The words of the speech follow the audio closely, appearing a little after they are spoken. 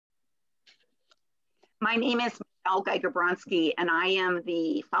My name is Michelle Geiger-Bronsky, and I am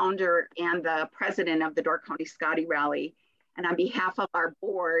the founder and the president of the Door County Scottie Rally. And on behalf of our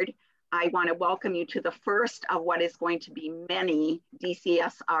board, I want to welcome you to the first of what is going to be many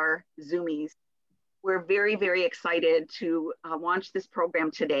DCSR ZOOMIES. We're very, very excited to launch this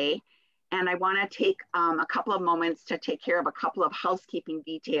program today. And I want to take a couple of moments to take care of a couple of housekeeping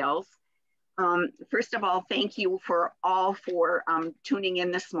details. First of all, thank you for tuning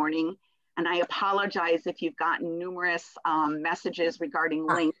in this morning. And I apologize if you've gotten numerous messages regarding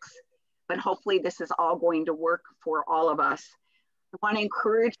links, but hopefully this is all going to work for all of us. I want to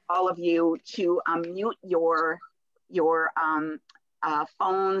encourage all of you to mute your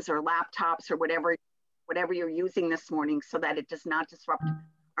phones or laptops or whatever you're using this morning so that it does not disrupt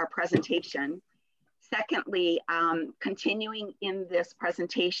our presentation. Secondly, continuing in this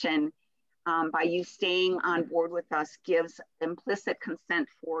presentation, by you staying on board with us gives implicit consent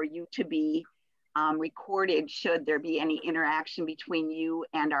for you to be recorded should there be any interaction between you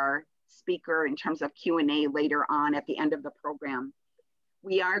and our speaker in terms of Q&A later on at the end of the program.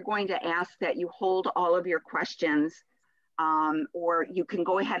 We are going to ask that you hold all of your questions, or you can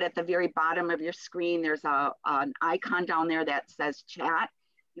go ahead at the very bottom of your screen. There's an icon down there that says chat.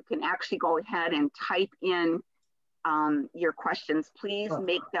 You can actually go ahead and type in your questions. Please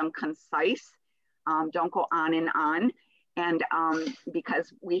make them concise. Don't go on and on, and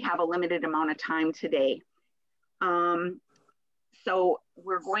because we have a limited amount of time today. So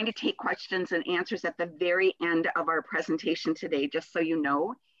we're going to take questions and answers at the very end of our presentation today, just so you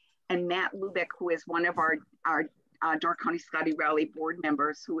know. And Matt Lubick, who is one of our Door County Scottie Rally board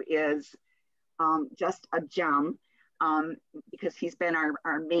members, who is just a gem, because he's been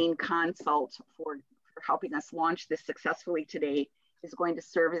our main consult for helping us launch this successfully today, is going to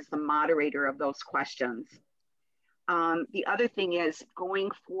serve as the moderator of those questions. The other thing is,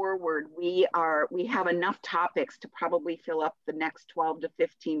 going forward, we have enough topics to probably fill up the next 12 to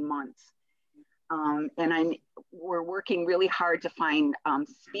 15 months. And we're working really hard to find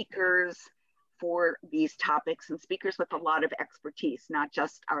speakers for these topics, and speakers with a lot of expertise, not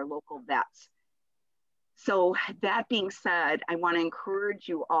just our local vets. So that being said, I want to encourage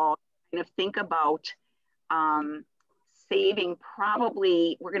you all to kind of think about saving.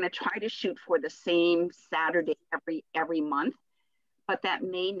 Probably we're going to try to shoot for the same Saturday every month, but that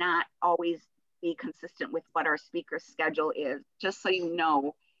may not always be consistent with what our speaker schedule is. Just so you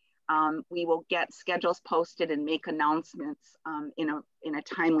know, we will get schedules posted and make announcements in a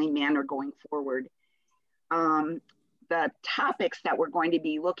timely manner going forward. The topics that we're going to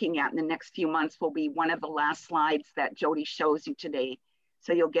be looking at in the next few months will be one of the last slides that Jody shows you today.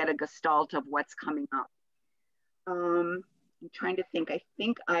 So you'll get a gestalt of what's coming up. I'm trying to think. I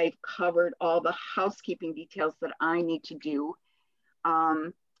think I've covered all the housekeeping details that I need to do.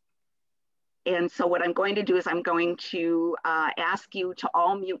 And so what I'm going to do is I'm going to ask you to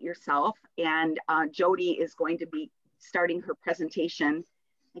all mute yourself, and Jody is going to be starting her presentation.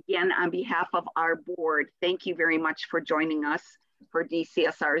 Again, on behalf of our board, thank you very much for joining us for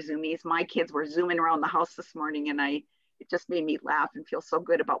DCSR ZOOMIES. My kids were zooming around the house this morning, and it just made me laugh and feel so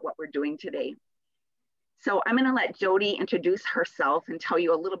good about what we're doing today. So I'm going to let Jody introduce herself and tell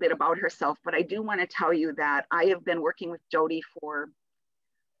you a little bit about herself, but I do want to tell you that I have been working with Jody for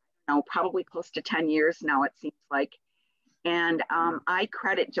probably close to 10 years now, it seems like. And I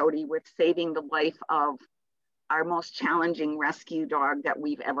credit Jody with saving the life of our most challenging rescue dog that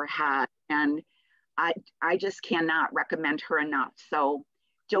we've ever had. And I just cannot recommend her enough. So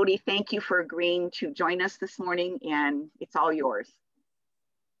Jody, thank you for agreeing to join us this morning, and it's all yours.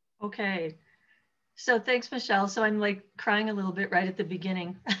 Okay. So thanks, Michelle. So I'm like crying a little bit right at the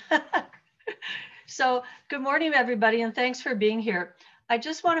beginning. So good morning, everybody, and thanks for being here. I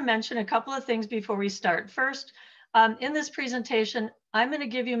just want to mention a couple of things before we start. First, in this presentation, I'm going to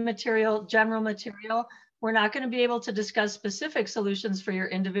give you material, general material. We're not going to be able to discuss specific solutions for your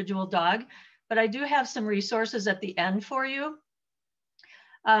individual dog, but I do have some resources at the end for you.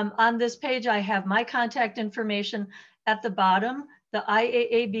 On this page, I have my contact information at the bottom. The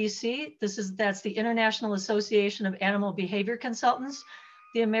IAABC, that's the International Association of Animal Behavior Consultants,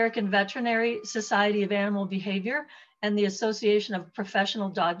 the American Veterinary Society of Animal Behavior, and the Association of Professional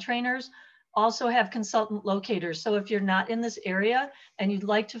Dog Trainers also have consultant locators. So if you're not in this area and you'd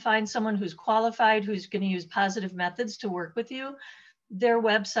like to find someone who's qualified, who's going to use positive methods to work with you, their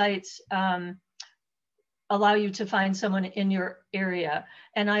websites allow you to find someone in your area.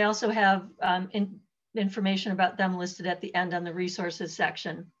 And I also have information about them listed at the end on the resources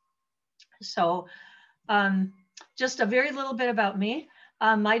section. So just a very little bit about me.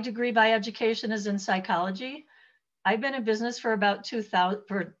 My degree by education is in psychology. I've been in business for about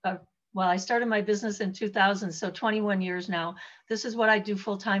well, I started my business in 2000, so 21 years now. This is what I do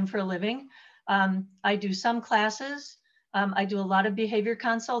full time for a living. I do some classes. I do a lot of behavior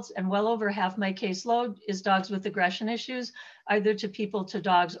consults, and well over half my caseload is dogs with aggression issues, either to people, to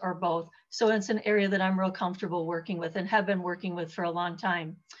dogs, or both. So it's an area that I'm real comfortable working with and have been working with for a long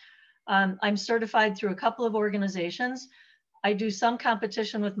time. I'm certified through a couple of organizations. I do some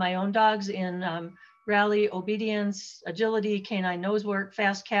competition with my own dogs in rally, obedience, agility, canine nose work,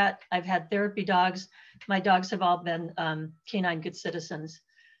 fast cat. I've had therapy dogs. My dogs have all been canine good citizens.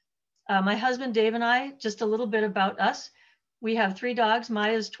 My husband, Dave, and I, just a little bit about us. We have 3 dogs.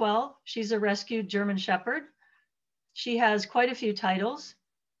 Maya's 12. She's a rescued German Shepherd. She has quite a few titles,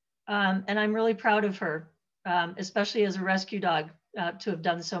 and I'm really proud of her, especially as a rescue dog, to have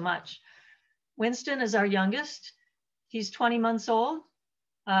done so much. Winston is our youngest. He's 20 months old.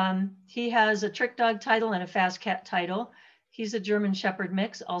 He has a trick dog title and a fast cat title. He's a German Shepherd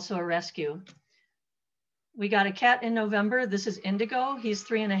mix, also a rescue. We got a cat in November. This is Indigo. He's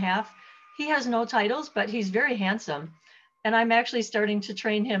 3.5. He has no titles, but he's very handsome. And I'm actually starting to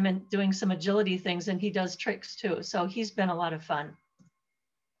train him and doing some agility things, and he does tricks too. So he's been a lot of fun.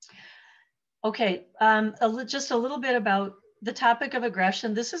 Okay, just a little bit about the topic of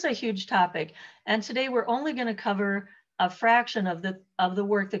aggression. This is a huge topic. And today we're only going to cover a fraction of the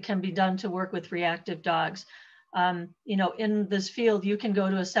work that can be done to work with reactive dogs. You know, in this field, you can go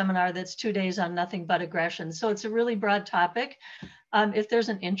to a seminar that's 2 days on nothing but aggression. So it's a really broad topic. If there's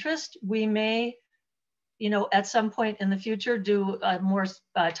an interest, we may, you know, at some point in the future, do a more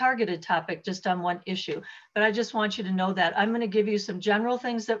targeted topic just on one issue. But I just want you to know that I'm going to give you some general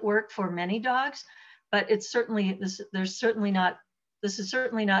things that work for many dogs, but it's certainly, this is certainly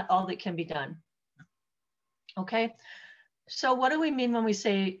not all that can be done. Okay. So what do we mean when we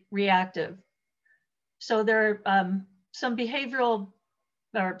say reactive? So there are some behaviors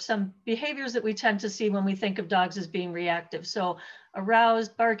that we tend to see when we think of dogs as being reactive. So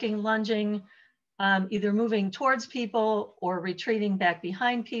aroused, barking, lunging, either moving towards people or retreating back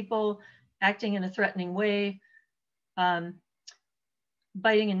behind people, acting in a threatening way,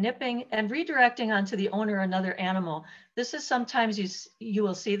 biting and nipping, and redirecting onto the owner or another animal. This is sometimes you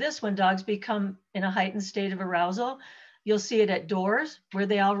will see this when dogs become in a heightened state of arousal. You'll see it at doors where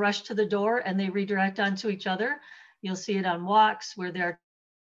they all rush to the door and they redirect onto each other. You'll see it on walks where there are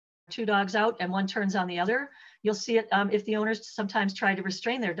 2 dogs out and one turns on the other. You'll see it if the owners sometimes try to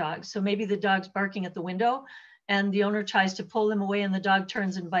restrain their dogs. So maybe the dog's barking at the window and the owner tries to pull them away and the dog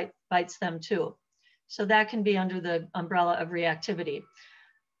turns and bites them too. So that can be under the umbrella of reactivity.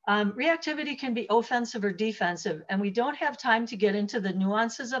 Reactivity can be offensive or defensive, and we don't have time to get into the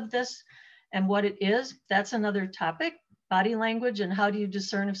nuances of this and what it is. That's another topic. Body language and how do you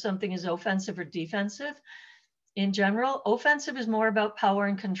discern if something is offensive or defensive. In general, offensive is more about power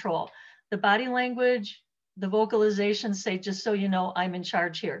and control. The body language, the vocalizations say, just so you know, I'm in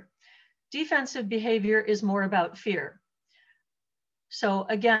charge here. Defensive behavior is more about fear. So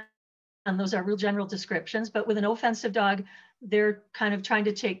again, those are real general descriptions, but with an offensive dog, they're kind of trying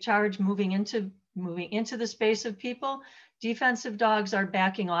to take charge, moving into the space of people. Defensive dogs are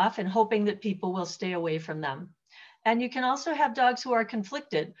backing off and hoping that people will stay away from them. And you can also have dogs who are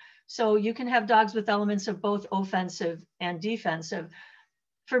conflicted. So you can have dogs with elements of both offensive and defensive.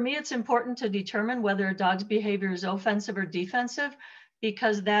 For me, it's important to determine whether a dog's behavior is offensive or defensive,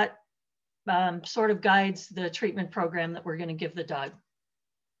 because that sort of guides the treatment program that we're going to give the dog.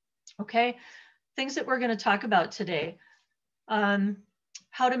 Okay, things that we're going to talk about today.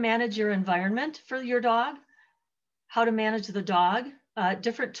 How to manage your environment for your dog, how to manage the dog,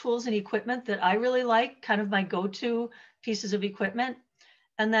 different tools and equipment that I really like, kind of my go-to pieces of equipment,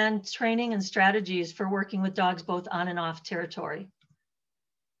 and then training and strategies for working with dogs both on and off territory.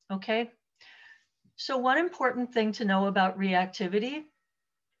 Okay, so one important thing to know about reactivity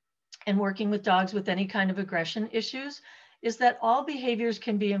and working with dogs with any kind of aggression issues is that all behaviors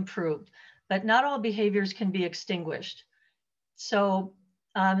can be improved, but not all behaviors can be extinguished. So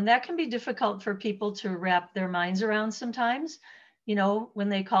that can be difficult for people to wrap their minds around sometimes. You know, when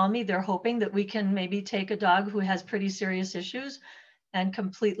they call me, they're hoping that we can maybe take a dog who has pretty serious issues and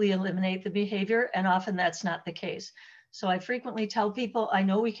completely eliminate the behavior, and often that's not the case. So I frequently tell people, I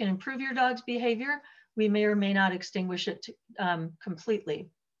know we can improve your dog's behavior. We may or may not extinguish it completely.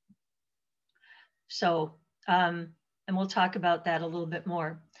 So, and we'll talk about that a little bit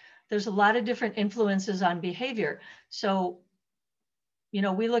more. There's a lot of different influences on behavior. So, you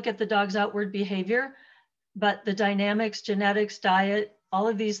know, we look at the dog's outward behavior, but the dynamics, genetics, diet, all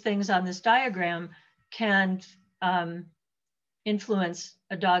of these things on this diagram can influence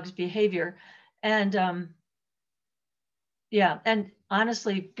a dog's behavior. And Yeah, and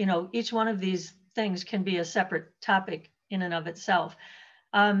honestly, you know, each one of these things can be a separate topic in and of itself.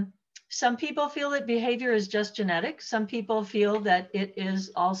 Some people feel that behavior is just genetic. Some people feel that it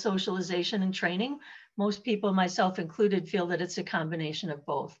is all socialization and training. Most people, myself included, feel that it's a combination of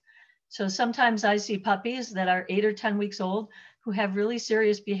both. So sometimes I see puppies that are 8 or 10 weeks old who have really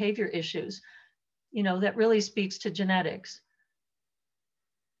serious behavior issues, you know, that really speaks to genetics.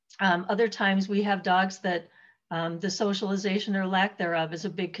 Other times we have dogs that the socialization or lack thereof is a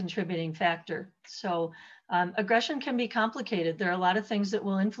big contributing factor. So aggression can be complicated. There are a lot of things that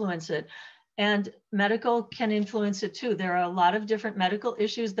will influence it, and medical can influence it too. There are a lot of different medical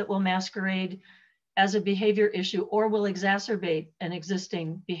issues that will masquerade as a behavior issue or will exacerbate an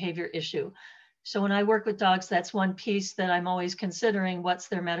existing behavior issue. So when I work with dogs, that's one piece that I'm always considering: what's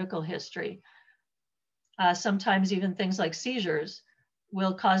their medical history? Sometimes even things like seizures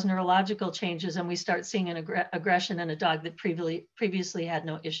will cause neurological changes, and we start seeing an aggression in a dog that previously had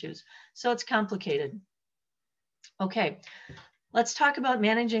no issues. So it's complicated. Okay, let's talk about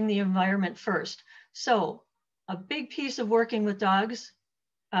managing the environment first. So a big piece of working with dogs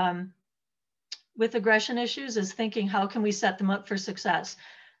with aggression issues is thinking, how can we set them up for success?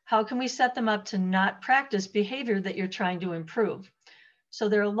 How can we set them up to not practice behavior that you're trying to improve? So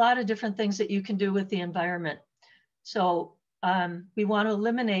there are a lot of different things that you can do with the environment. So we want to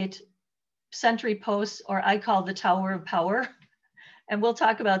eliminate sentry posts, or I call the Tower of Power. And we'll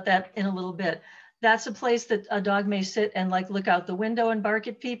talk about that in a little bit. That's a place that a dog may sit and like look out the window and bark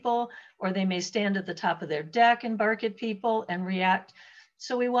at people, or they may stand at the top of their deck and bark at people and react.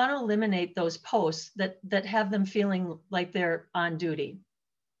 So we want to eliminate those posts that have them feeling like they're on duty.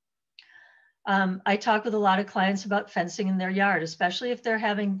 I talk with a lot of clients about fencing in their yard, especially if they're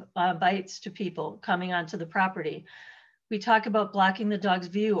having bites to people coming onto the property. We talk about blocking the dog's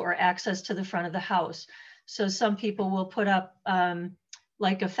view or access to the front of the house. So some people will put up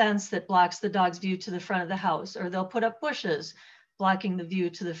like a fence that blocks the dog's view to the front of the house, or they'll put up bushes blocking the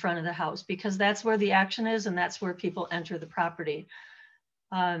view to the front of the house, because that's where the action is and that's where people enter the property.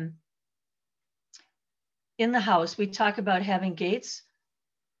 In the house, we talk about having gates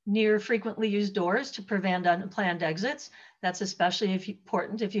near frequently used doors to prevent unplanned exits. That's especially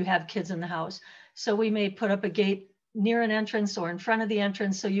important if you have kids in the house. So we may put up a gate near an entrance or in front of the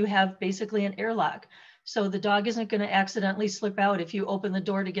entrance, so you have basically an airlock. So the dog isn't going to accidentally slip out if you open the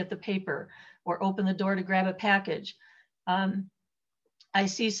door to get the paper or open the door to grab a package. I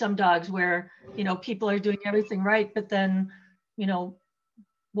see some dogs where, you know, people are doing everything right, but then, you know,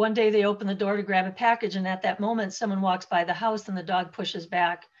 one day they open the door to grab a package, and at that moment someone walks by the house and the dog pushes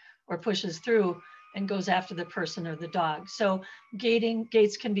back or pushes through and goes after the person or the dog. So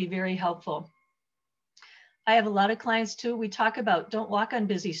gates can be very helpful. I have a lot of clients too. We talk about don't walk on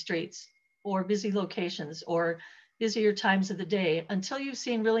busy streets or busy locations or busier times of the day until you've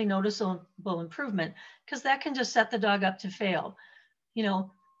seen really noticeable improvement, because that can just set the dog up to fail. You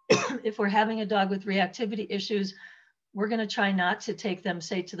know, if we're having a dog with reactivity issues, we're going to try not to take them,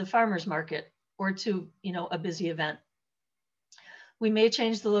 say, to the farmer's market or to, you know, a busy event. We may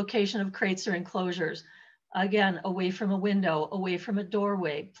change the location of crates or enclosures. Again, away from a window, away from a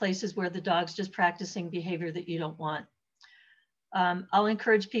doorway, places where the dog's just practicing behavior that you don't want. I'll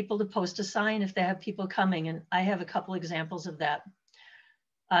encourage people to post a sign if they have people coming, and I have a couple examples of that.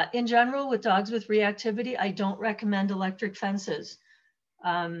 In general, with dogs with reactivity, I don't recommend electric fences.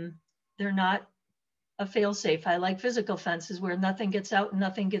 They're not a fail-safe. I like physical fences where nothing gets out and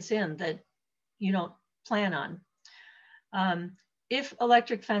nothing gets in that you don't plan on. If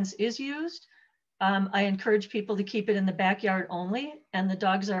electric fence is used, I encourage people to keep it in the backyard only, and the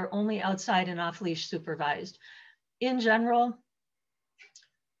dogs are only outside and off-leash supervised. In general,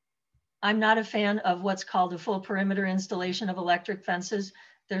 I'm not a fan of what's called a full perimeter installation of electric fences.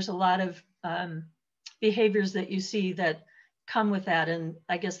 There's a lot of behaviors that you see that come with that, and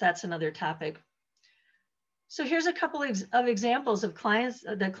I guess that's another topic. So here's a couple of examples of clients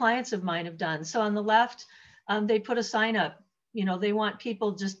that clients of mine have done. So on the left, they put a sign up. You know, they want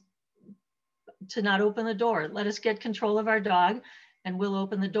people just to not open the door. Let us get control of our dog and we'll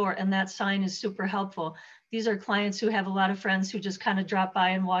open the door. And that sign is super helpful. These are clients who have a lot of friends who just kind of drop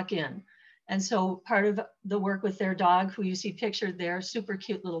by and walk in. And so part of the work with their dog, who you see pictured there, super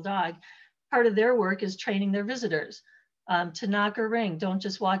cute little dog, part of their work is training their visitors to knock or ring, don't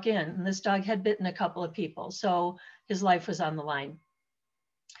just walk in. And this dog had bitten a couple of people, so his life was on the line.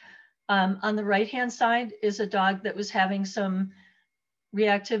 On the right-hand side is a dog that was having some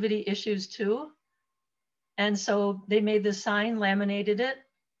reactivity issues too. And so they made this sign, laminated it,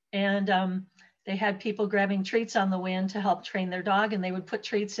 and they had people grabbing treats on the way in to help train their dog, and they would put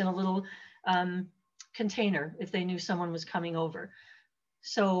treats in a little container if they knew someone was coming over.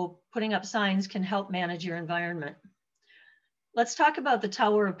 So putting up signs can help manage your environment. Let's talk about the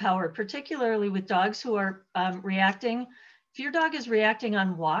tower of power, particularly with dogs who are reacting. If your dog is reacting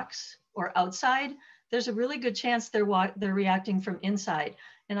on walks or outside, there's a really good chance they're reacting from inside.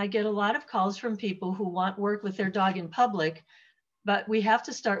 And I get a lot of calls from people who want work with their dog in public, but we have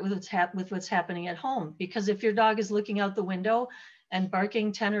to start with what's happening at home. Because if your dog is looking out the window and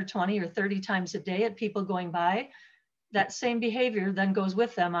barking 10 or 20 or 30 times a day at people going by, that same behavior then goes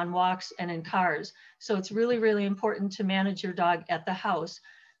with them on walks and in cars. So it's really, really important to manage your dog at the house.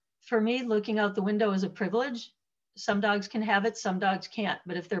 For me, looking out the window is a privilege. Some dogs can have it, some dogs can't.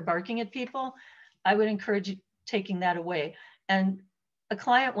 But if they're barking at people, I would encourage taking that away. And a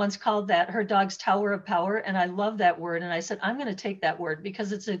client once called that her dog's tower of power, and I love that word. And I said, I'm going to take that word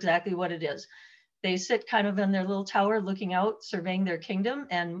because it's exactly what it is. They sit kind of in their little tower looking out, surveying their kingdom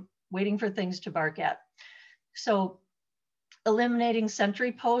and waiting for things to bark at. So eliminating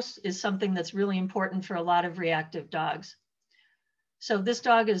sentry posts is something that's really important for a lot of reactive dogs. So this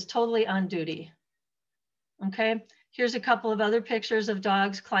dog is totally on duty. Okay, here's a couple of other pictures of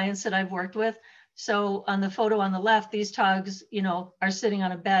dogs, clients that I've worked with. So on the photo on the left, these dogs, you know, are sitting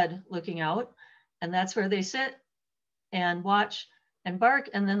on a bed looking out, and that's where they sit and watch and bark,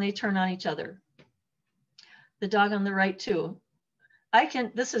 and then they turn on each other. The dog on the right too.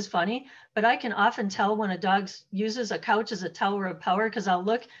 This is funny, but I can often tell when a dog uses a couch as a tower of power because I'll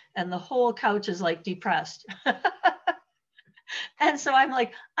look and the whole couch is like depressed. And so I'm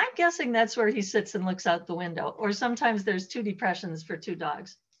like, I'm guessing that's where he sits and looks out the window. Or sometimes there's 2 depressions for 2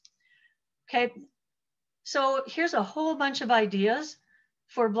 dogs. Okay, so here's a whole bunch of ideas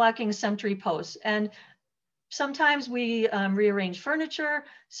for blocking sentry posts. And sometimes we rearrange furniture.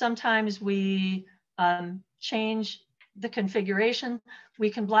 Sometimes we change the configuration. We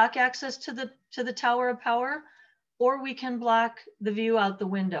can block access to the tower of power, or we can block the view out the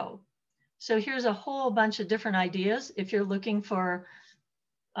window. So here's a whole bunch of different ideas if you're looking for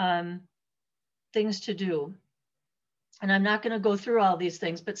things to do. And I'm not going to go through all these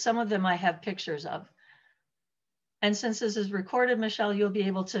things, but some of them I have pictures of. And since this is recorded, Michelle, you'll be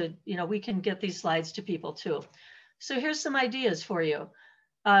able to, you know, we can get these slides to people too. So here's some ideas for you.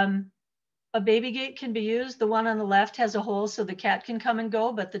 A baby gate can be used. The one on the left has a hole so the cat can come and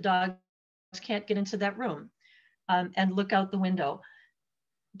go, but the dogs can't get into that room and look out the window.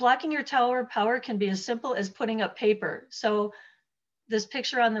 Blocking your tower of power can be as simple as putting up paper. So this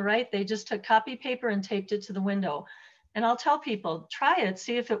picture on the right, they just took copy paper and taped it to the window. And I'll tell people, try it,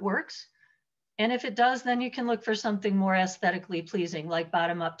 see if it works. And if it does, then you can look for something more aesthetically pleasing, like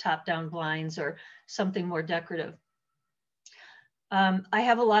bottom up, top down blinds or something more decorative. I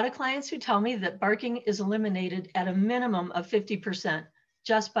have a lot of clients who tell me that barking is eliminated at a minimum of 50%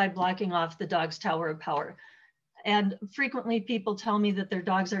 just by blocking off the dog's tower of power. And frequently people tell me that their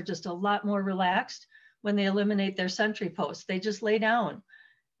dogs are just a lot more relaxed when they eliminate their sentry posts. They just lay down.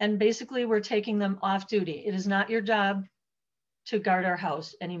 And basically we're taking them off duty. It is not your job to guard our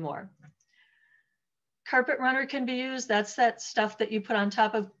house anymore. Carpet runner can be used. That's that stuff that you put on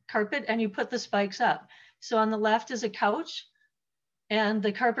top of carpet and you put the spikes up. So on the left is a couch, and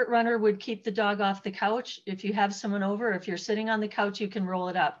the carpet runner would keep the dog off the couch. If you have someone over, if you're sitting on the couch, you can roll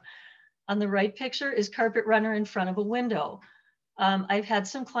it up. On the right picture is carpet runner in front of a window. I've had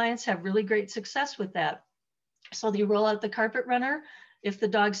some clients have really great success with that. So you roll out the carpet runner. If the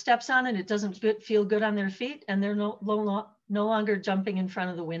dog steps on it, it doesn't feel good on their feet, and they're no longer jumping in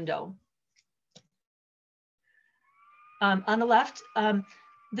front of the window. On the left,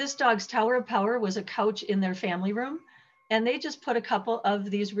 this dog's tower of power was a couch in their family room, and they just put a couple of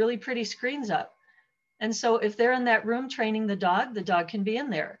these really pretty screens up. And so if they're in that room training the dog can be in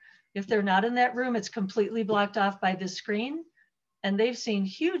there. If they're not in that room, it's completely blocked off by this screen. And they've seen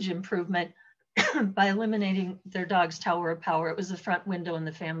huge improvement by eliminating their dog's tower of power. It was the front window in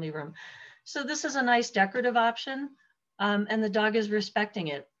the family room. So this is a nice decorative option, and the dog is respecting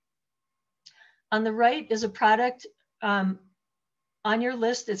it. On the right is a product on your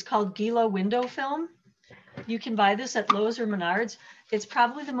list. It's called Gila window film. You can buy this at Lowe's or Menards. It's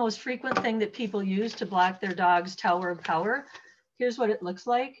probably the most frequent thing that people use to block their dog's tower of power. Here's what it looks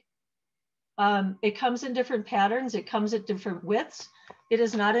like. It comes in different patterns. It comes at different widths. It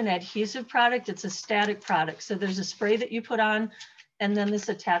is not an adhesive product. It's a static product. So there's a spray that you put on, and then this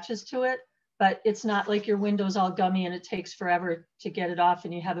attaches to it, but it's not like your window's all gummy and it takes forever to get it off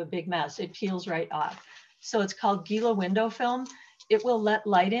and you have a big mess. It peels right off. So it's called Gila window film. It will let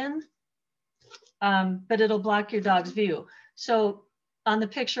light in, but it'll block your dog's view. So on the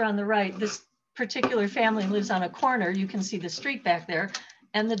picture on the right, this particular family lives on a corner. You can see the street back there.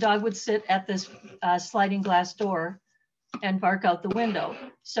 and the dog would sit at this sliding glass door and bark out the window.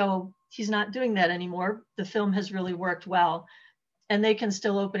 So he's not doing that anymore. The film has really worked well, and they can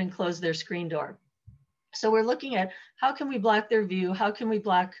still open and close their screen door. So we're looking at how can we block their view? How can we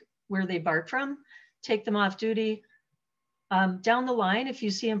block where they bark from? Take them off duty. Down the line, if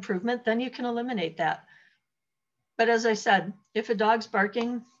you see improvement, then you can eliminate that. But as I said, if a dog's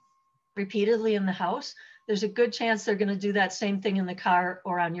barking repeatedly in the house, there's a good chance they're going to do that same thing in the car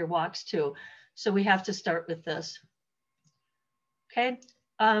or on your walks too. So we have to start with this. Okay.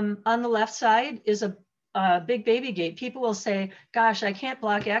 On the left side is a big baby gate. People will say, gosh, I can't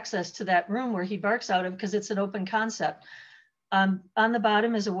block access to that room where he barks out of because it's an open concept. On the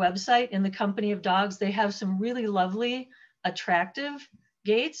bottom is a website in the Company of Dogs. They have some really lovely, attractive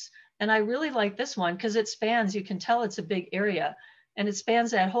gates. And I really like this one because it spans, you can tell it's a big area, and it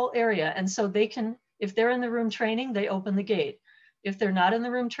spans that whole area. And so they can, if they're in the room training, they open the gate. If they're not in the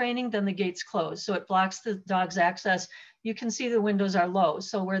room training, then the gate's closed. So it blocks the dog's access. You can see the windows are low.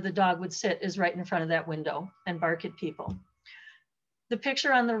 So where the dog would sit is right in front of that window and bark at people. The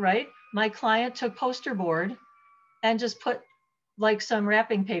picture on the right, my client took poster board and just put like some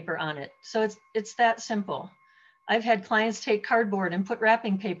wrapping paper on it. So it's that simple. I've had clients take cardboard and put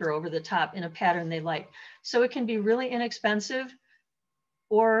wrapping paper over the top in a pattern they like. So it can be really inexpensive,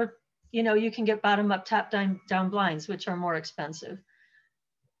 or you know, you can get bottom up, top down blinds, which are more expensive.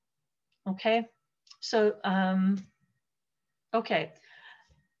 Okay, so, okay.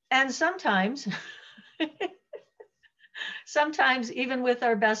 And sometimes, sometimes even with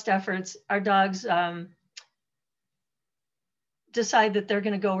our best efforts, our dogs decide that they're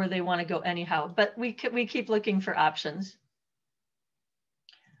going to go where they want to go anyhow, but we keep looking for options.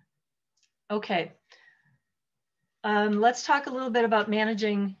 Okay. Let's talk a little bit about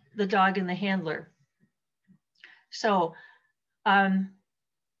managing the dog and the handler. So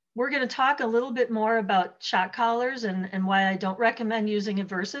we're going to talk a little bit more about shock collars and why I don't recommend using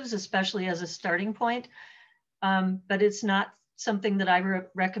aversives, especially as a starting point. But it's not something that I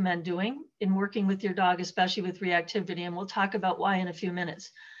recommend doing in working with your dog, especially with reactivity. And we'll talk about why in a few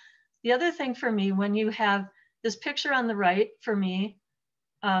minutes. The other thing for me, when you have this picture on the right, for me,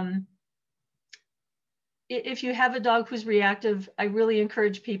 if you have a dog who's reactive, I really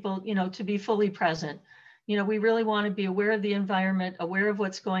encourage people, you know, to be fully present. You know, we really want to be aware of the environment, aware of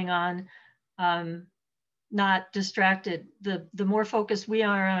what's going on, not distracted. The more focused we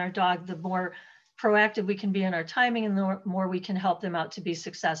are on our dog, the more proactive we can be in our timing, and the more we can help them out to be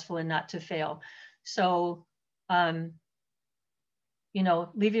successful and not to fail. So, you know,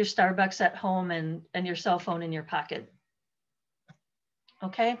 leave your Starbucks at home and your cell phone in your pocket.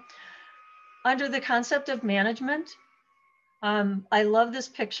 Okay. Under the concept of management, I love this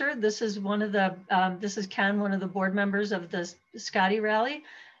picture. This is one of the, this is Ken, one of the board members of the Scottie Rally,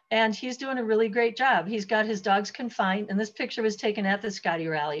 and he's doing a really great job. He's got his dogs confined, and this picture was taken at the Scottie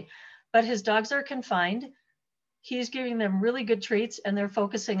Rally, but his dogs are confined. He's giving them really good treats, and they're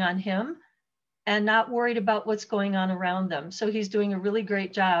focusing on him and not worried about what's going on around them. So he's doing a really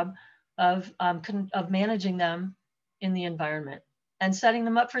great job of managing them in the environment and setting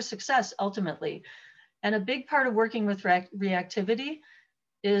them up for success ultimately. And a big part of working with reactivity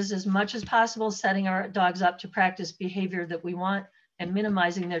is, as much as possible, setting our dogs up to practice behavior that we want and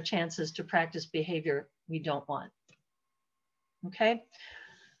minimizing their chances to practice behavior we don't want. Okay.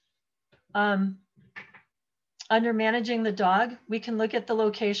 Under managing the dog, we can look at the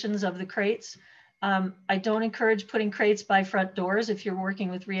locations of the crates. I don't encourage putting crates by front doors if you're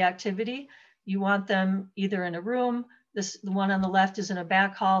working with reactivity. You want them either in a room. The one on the left is in a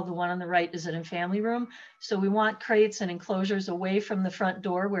back hall. The one on the right is in a family room. So we want crates and enclosures away from the front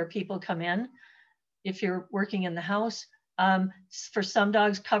door where people come in. If you're working in the house, for some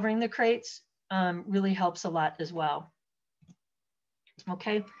dogs, covering the crates really helps a lot as well.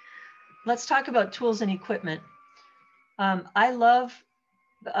 Okay, let's talk about tools and equipment. I love,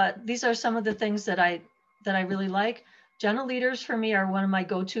 these are some of the things that I really like. Gentle leaders for me are one of my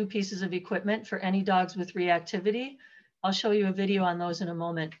go-to pieces of equipment for any dogs with reactivity. I'll show you a video on those in a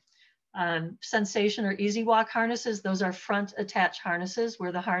moment. Sensation or easy walk harnesses, those are front attach harnesses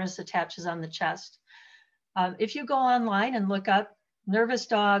where the harness attaches on the chest. If you go online and look up nervous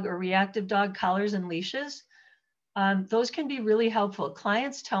dog or reactive dog collars and leashes, those can be really helpful.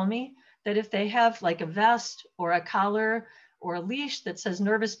 Clients tell me that if they have like a vest or a collar or a leash that says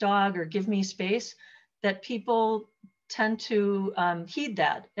nervous dog or give me space, that people tend to heed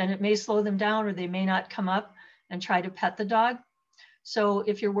that, and it may slow them down, or they may not come up and try to pet the dog. So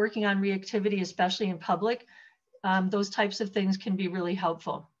if you're working on reactivity, especially in public, those types of things can be really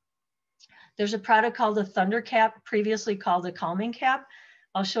helpful. There's a product called a Thunder Cap, previously called a calming cap.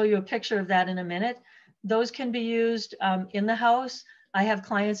 I'll show you a picture of that in a minute. Those can be used in the house. I have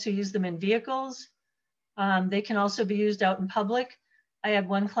clients who use them in vehicles. They can also be used out in public. I had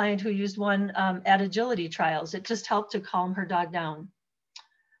one client who used one at agility trials. It just helped to calm her dog down.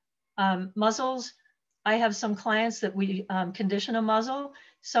 Muzzles, I have some clients that we condition a muzzle.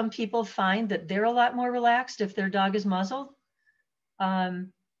 Some people find that they're a lot more relaxed if their dog is muzzled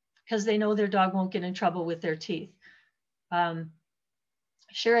because they know their dog won't get in trouble with their teeth.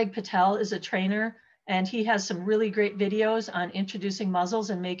 Shirag Patel is a trainer, and he has some really great videos on introducing muzzles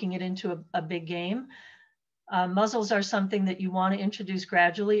and making it into a big game. Muzzles are something that you want to introduce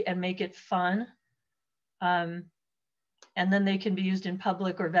gradually and make it fun. And then they can be used in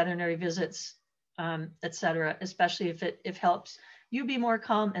public or veterinary visits, et cetera, especially if it helps you be more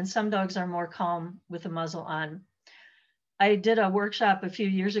calm, and some dogs are more calm with a muzzle on. I did a workshop a few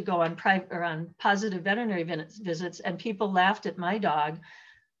years ago on positive veterinary visits, and people laughed at my dog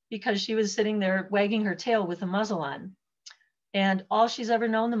because she was sitting there wagging her tail with a muzzle on. And all she's ever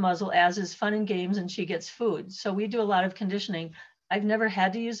known the muzzle as is fun and games, and she gets food. So we do a lot of conditioning. I've never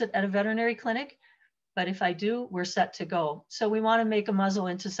had to use it at a veterinary clinic, but if I do, we're set to go. So we want to make a muzzle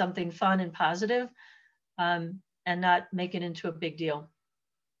into something fun and positive, and not make it into a big deal.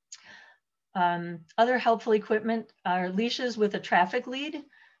 Other helpful equipment are leashes with a traffic lead,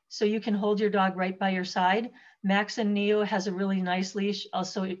 so you can hold your dog right by your side. Max and Neo has a really nice leash. I'll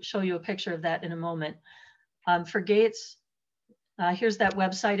show you a picture of that in a moment. For gates, here's that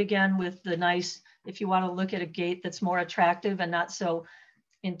website again with the nice, if you want to look at a gate that's more attractive and not so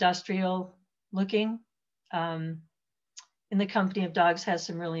industrial looking. In the Company of Dogs has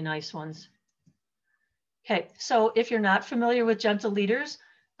some really nice ones. Okay, so if you're not familiar with gentle leaders,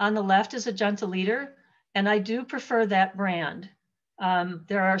 on the left is a gentle leader, and I do prefer that brand.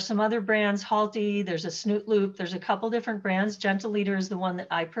 There are some other brands, Halty, there's a Snoot Loop, there's a couple different brands. Gentle leader is the one that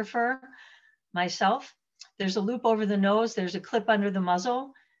I prefer myself. There's a loop over the nose, there's a clip under the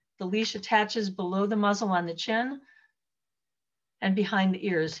muzzle. The leash attaches below the muzzle on the chin and behind the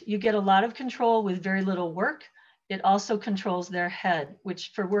ears. You get a lot of control with very little work. It also controls their head,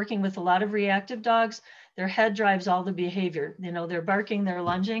 which for working with a lot of reactive dogs, their head drives all the behavior. You know, they're barking, they're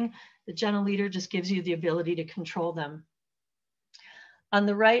lunging. The gentle leader just gives you the ability to control them. On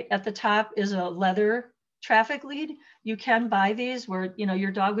the right at the top is a leather traffic lead. You can buy these where, you know,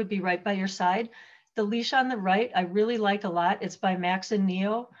 your dog would be right by your side. The leash on the right, I really like a lot. It's by Max and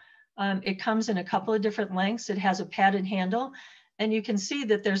Neo. It comes in a couple of different lengths. It has a padded handle, and you can see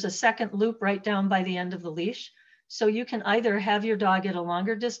that there's a second loop right down by the end of the leash. So you can either have your dog at a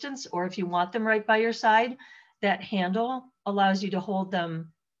longer distance, or if you want them right by your side, that handle allows you to hold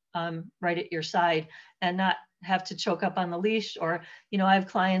them right at your side and not have to choke up on the leash. Or, you know, I have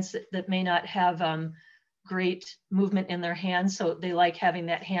clients that may not have great movement in their hands, so they like having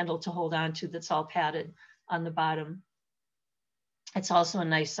that handle to hold on to that's all padded on the bottom. It's also a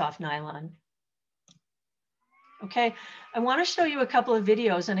nice soft nylon. Okay, I want to show you a couple of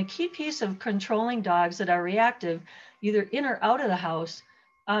videos, and a key piece of controlling dogs that are reactive, either in or out of the house,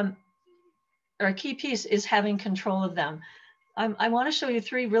 or a key piece is having control of them. I want to show you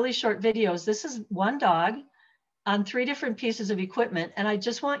 3 really short videos. This is one dog on 3 different pieces of equipment, and I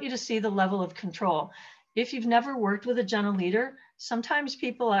just want you to see the level of control. If you've never worked with a gentle leader, sometimes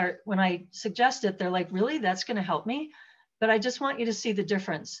people are, when I suggest it, they're like, really, that's going to help me? But I just want you to see the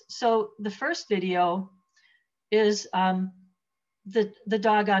difference. So the first video is the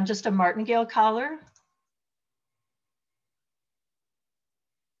dog on just a martingale collar.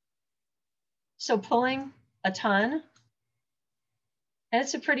 So pulling a ton, and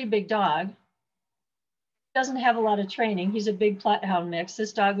it's a pretty big dog. Doesn't have a lot of training. He's a big Platthound mix.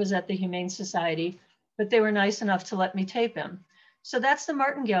 This dog was at the Humane Society, but they were nice enough to let me tape him. So that's the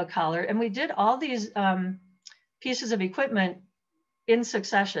martingale collar. And we did all these pieces of equipment in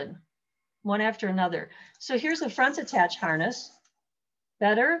succession, one after another. So here's the front attach harness.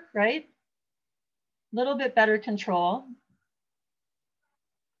 Better, right? A little bit better control.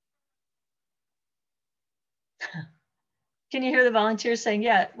 Can you hear the volunteers saying,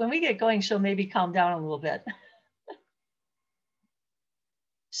 yeah, when we get going, she'll maybe calm down a little bit.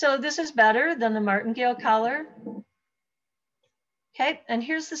 So this is better than the martingale collar. Okay, and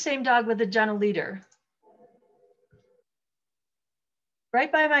here's the same dog with a gentle leader. Right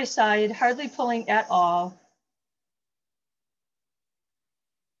by my side, hardly pulling at all.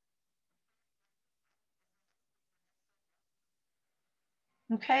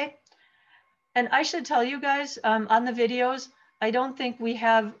 Okay, and I should tell you guys on the videos, I don't think we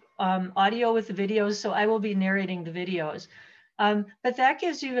have audio with the videos, so I will be narrating the videos. But that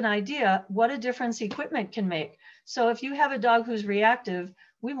gives you an idea what a difference equipment can make. So if you have a dog who's reactive,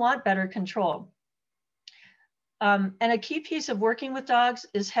 we want better control. And a key piece of working with dogs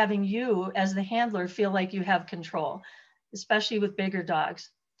is having you as the handler feel like you have control, especially with bigger dogs.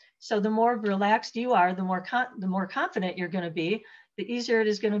 So the more relaxed you are, the more confident you're going to be, the easier it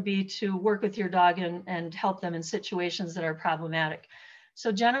is going to be to work with your dog and help them in situations that are problematic.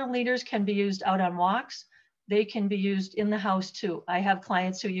 So gentle leaders can be used out on walks. They can be used in the house too. I have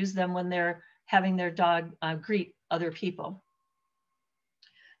clients who use them when they're having their dog greet other people.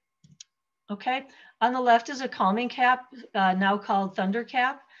 Okay, on the left is a calming cap, now called Thunder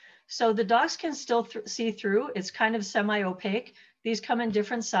Cap. So the dogs can still see through. It's kind of semi-opaque. These come in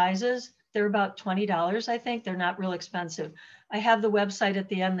different sizes. They're about $20, I think. They're not real expensive. I have the website at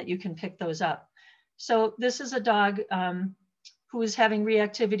the end that you can pick those up. So this is a dog who is having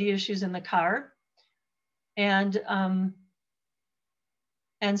reactivity issues in the car. And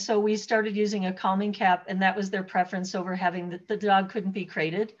so we started using a calming cap, and that was their preference over having the dog couldn't be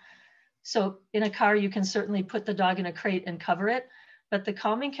crated. So in a car, you can certainly put the dog in a crate and cover it. But the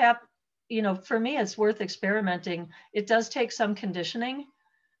calming cap, you know, for me, it's worth experimenting. It does take some conditioning.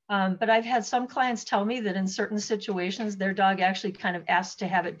 But I've had some clients tell me that in certain situations, their dog actually kind of asks to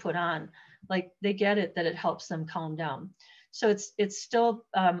have it put on. Like they get it, that it helps them calm down. So it's still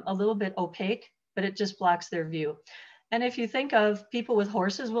a little bit opaque, but it just blocks their view. And if you think of people with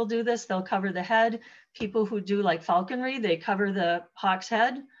horses will do this, they'll cover the head. People who do like falconry, they cover the hawk's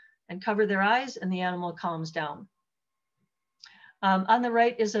head and cover their eyes, and the animal calms down. On the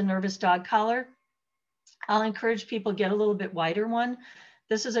right is a nervous dog collar. I'll encourage people get a little bit wider one.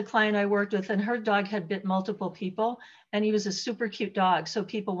 This is a client I worked with, and her dog had bit multiple people, and he was a super cute dog, so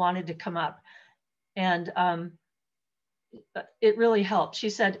people wanted to come up. And it really helped. She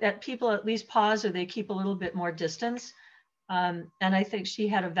said people at least pause, or they keep a little bit more distance. And I think she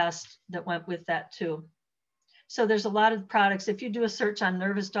had a vest that went with that too. So there's a lot of products. If you do a search on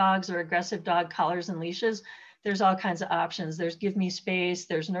nervous dogs or aggressive dog collars and leashes, there's all kinds of options. There's Give Me Space,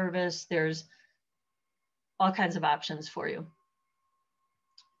 there's Nervous, there's all kinds of options for you.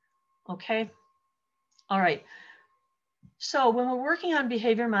 Okay, all right. So when we're working on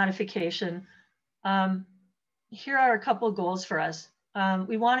behavior modification, here are a couple of goals for us.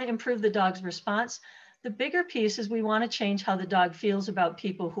 We want to improve the dog's response. The bigger piece is we want to change how the dog feels about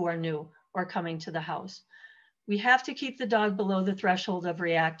people who are new or coming to the house. We have to keep the dog below the threshold of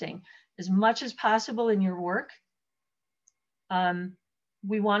reacting. As much as possible in your work,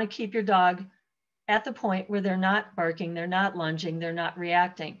 we want to keep your dog at the point where they're not barking, they're not lunging, they're not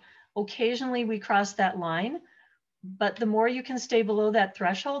reacting. Occasionally we cross that line, but the more you can stay below that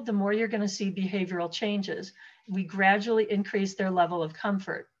threshold, the more you're going to see behavioral changes. We gradually increase their level of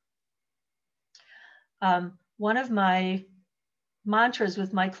comfort. One of my mantras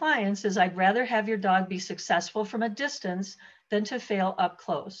with my clients is I'd rather have your dog be successful from a distance than to fail up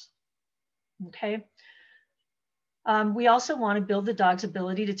close. Okay. We also want to build the dog's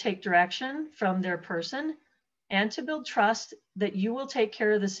ability to take direction from their person and to build trust that you will take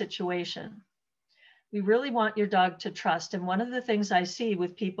care of the situation. We really want your dog to trust. And one of the things I see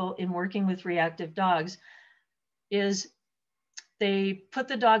with people in working with reactive dogs is they put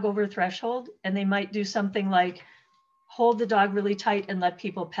the dog over a threshold, and they might do something like hold the dog really tight and let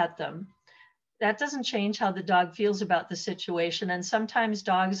people pet them. That doesn't change how the dog feels about the situation. And sometimes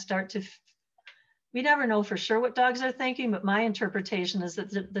dogs start to, we never know for sure what dogs are thinking, but my interpretation is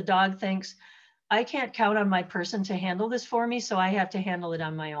that the dog thinks, I can't count on my person to handle this for me, so I have to handle it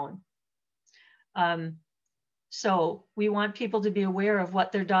on my own. So we want people to be aware of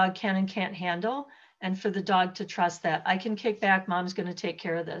what their dog can and can't handle, and for the dog to trust that I can kick back, mom's going to take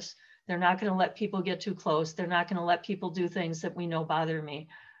care of this. They're not going to let people get too close. They're not going to let people do things that we know bother me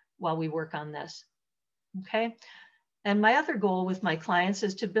while we work on this. Okay. And my other goal with my clients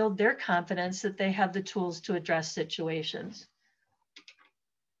is to build their confidence that they have the tools to address situations.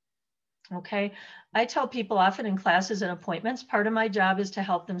 Okay. I tell people often in classes and appointments, part of my job is to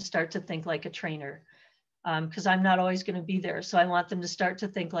help them start to think like a trainer, because I'm not always going to be there. So I want them to start to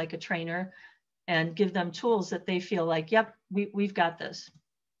think like a trainer and give them tools that they feel like, yep, we've got this.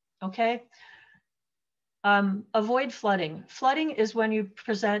 Okay. Avoid flooding. Flooding is when you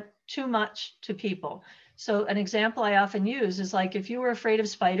present too much to people. So an example I often use is like, if you were afraid of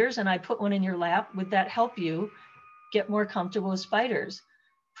spiders and I put one in your lap, would that help you get more comfortable with spiders?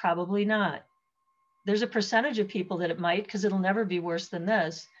 Probably not. There's a percentage of people that it might, because it'll never be worse than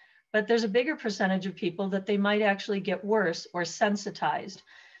this, but there's a bigger percentage of people that they might actually get worse or sensitized.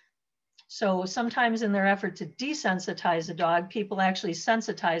 So sometimes in their effort to desensitize a dog, people actually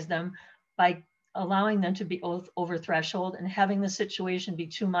sensitize them by allowing them to be over threshold and having the situation be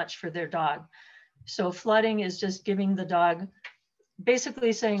too much for their dog. So flooding is just giving the dog,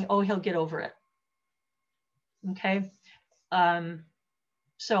 basically saying, oh, he'll get over it. Okay.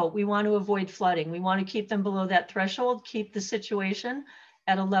 So we want to avoid flooding. We want to keep them below that threshold, keep the situation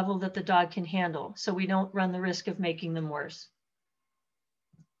at a level that the dog can handle, so we don't run the risk of making them worse.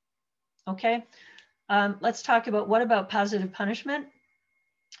 Okay. Let's talk about, what about positive punishment?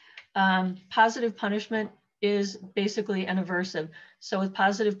 Positive punishment is basically an aversive. So with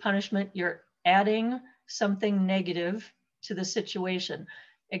positive punishment, you're adding something negative to the situation.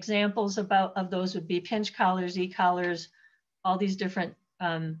 Examples of those would be pinch collars, e-collars, all these different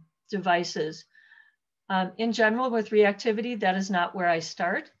devices. In general, with reactivity, that is not where I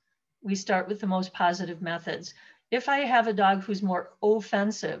start. We start with the most positive methods. If I have a dog who's more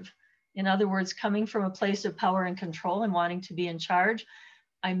offensive, in other words, coming from a place of power and control and wanting to be in charge,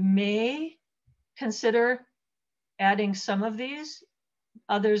 I may consider adding some of these,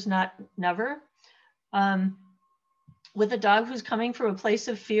 others never. With a dog who's coming from a place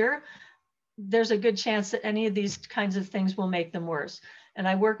of fear, there's a good chance that any of these kinds of things will make them worse. And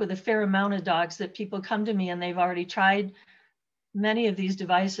I work with a fair amount of dogs that people come to me and they've already tried many of these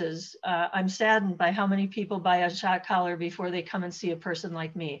devices. I'm saddened by how many people buy a shock collar before they come and see a person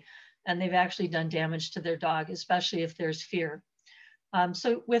like me. And they've actually done damage to their dog, especially if there's fear.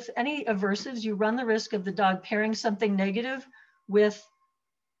 So with any aversives, you run the risk of the dog pairing something negative with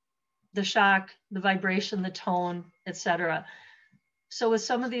the shock, the vibration, the tone, etc. So with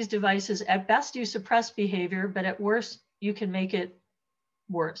some of these devices, at best you suppress behavior, but at worst you can make it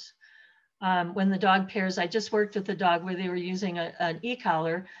worse. When the dog pairs, I just worked with a dog where they were using an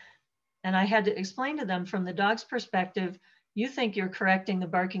e-collar, and I had to explain to them from the dog's perspective, you think you're correcting the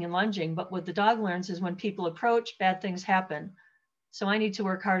barking and lunging, but what the dog learns is when people approach, bad things happen. So I need to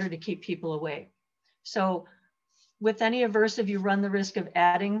work harder to keep people away. So with any aversive, you run the risk of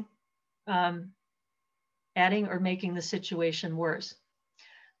adding or making the situation worse.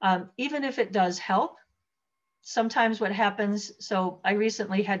 Even if it does help, sometimes what happens, so I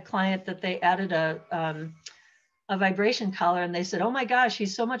recently had a client that they added a vibration collar and they said, oh my gosh,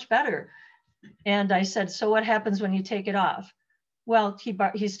 he's so much better. And I said, so what happens when you take it off? Well,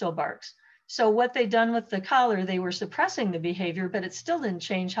 he still barks. So what they done with the collar, they were suppressing the behavior, but it still didn't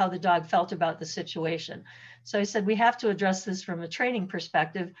change how the dog felt about the situation. So I said, we have to address this from a training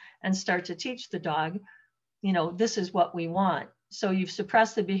perspective and start to teach the dog, you know, this is what we want. So you've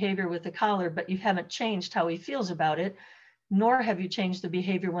suppressed the behavior with the collar, but you haven't changed how he feels about it, nor have you changed the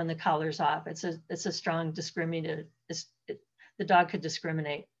behavior when the collar's off. It's a strong discriminator. The dog could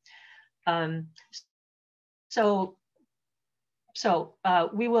discriminate. We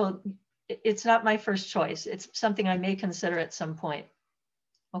will, it's not my first choice. It's something I may consider at some point.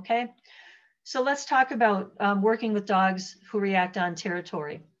 Okay, so let's talk about working with dogs who react on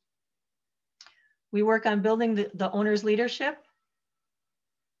territory. We work on building the owner's leadership.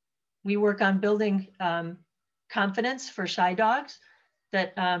 We work on building confidence for shy dogs,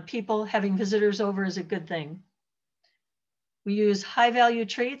 that people having visitors over is a good thing. We use high value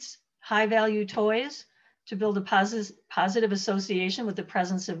treats, high value toys to build a positive association with the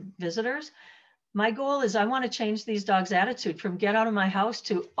presence of visitors. My goal is I want to change these dogs' attitude from get out of my house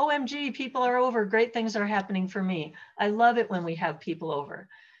to OMG, people are over, great things are happening for me. I love it when we have people over.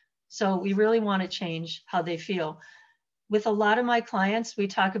 So we really want to change how they feel. With a lot of my clients, we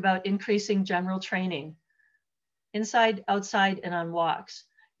talk about increasing general training, inside, outside, and on walks.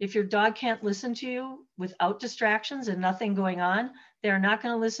 If your dog can't listen to you without distractions and nothing going on, they're not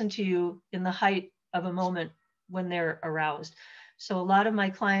going to listen to you in the height of a moment when they're aroused. So a lot of my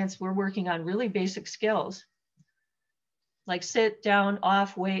clients, we're working on really basic skills, like sit, down,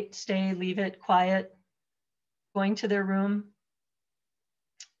 off, wait, stay, leave it, quiet, going to their room.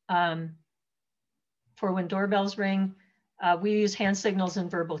 For when doorbells ring, we use hand signals and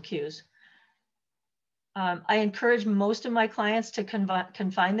verbal cues. I encourage most of my clients to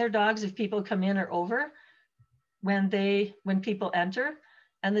confine their dogs if people come in or over when people enter,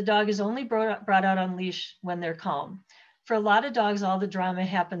 and the dog is only brought out on leash when they're calm. For a lot of dogs, all the drama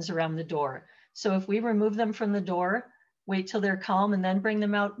happens around the door. So if we remove them from the door, wait till they're calm and then bring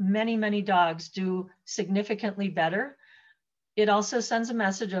them out, many dogs do significantly better. It also sends a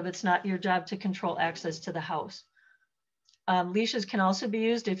message of it's not your job to control access to the house. Leashes can also be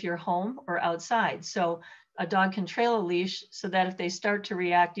used if you're home or outside. So a dog can trail a leash so that if they start to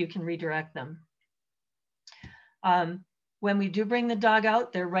react, you can redirect them. When we do bring the dog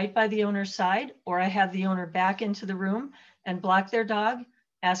out, they're right by the owner's side, or I have the owner back into the room and block their dog,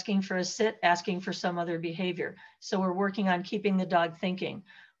 asking for a sit, asking for some other behavior. So we're working on keeping the dog thinking.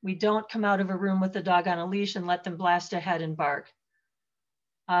 We don't come out of a room with the dog on a leash and let them blast ahead and bark.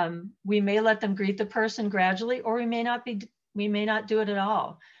 We may let them greet the person gradually, or we may not do it at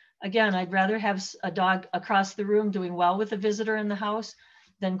all. Again, I'd rather have a dog across the room doing well with a visitor in the house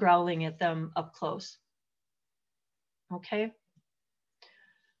than growling at them up close. Okay.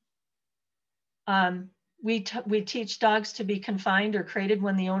 We teach dogs to be confined or crated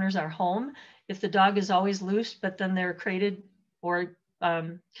when the owners are home. If the dog is always loose, but then they're crated or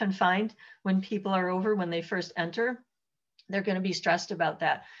confined when people are over, when they first enter, they're going to be stressed about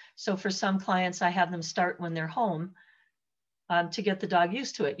that. So for some clients, I have them start when they're home to get the dog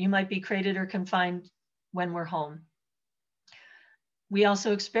used to it. You might be crated or confined when we're home. We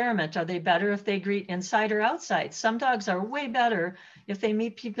also experiment. Are they better if they greet inside or outside? Some dogs are way better if they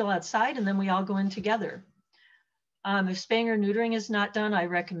meet people outside and then we all go in together. If spaying or neutering is not done, I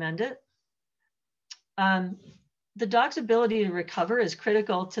recommend it. The dog's ability to recover is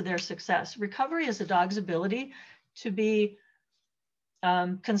critical to their success. Recovery is a dog's ability to be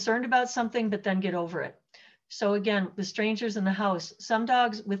concerned about something, but then get over it. So again, with strangers in the house, some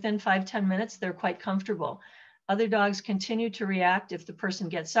dogs within 5-10 minutes, they're quite comfortable. Other dogs continue to react if the person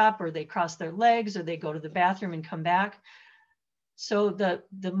gets up or they cross their legs or they go to the bathroom and come back. So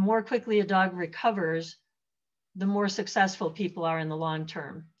the more quickly a dog recovers, the more successful people are in the long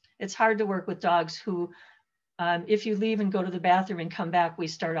term. It's hard to work with dogs who, if you leave and go to the bathroom and come back, we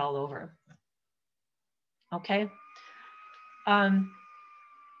start all over. Okay. I'm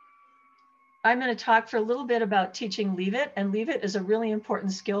going to talk for a little bit about teaching Leave It, and Leave It is a really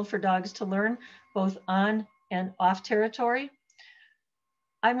important skill for dogs to learn both on and off territory.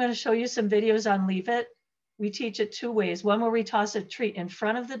 I'm going to show you some videos on Leave It. We teach it two ways, one where we toss a treat in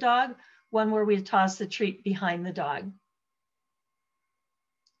front of the dog, one where we toss the treat behind the dog.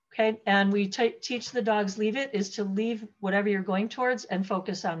 Okay, and we teach the dogs Leave It is to leave whatever you're going towards and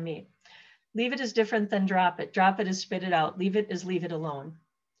focus on me. Leave It is different than Drop It. Drop It is spit it out. Leave It is leave it alone.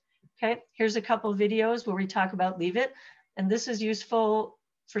 Okay, here's a couple of videos where we talk about Leave It, and this is useful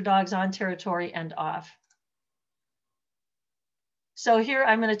for dogs on territory and off. So here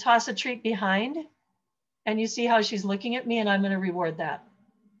I'm going to toss a treat behind, and you see how she's looking at me, and I'm going to reward that.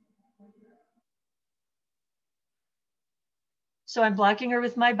 So I'm blocking her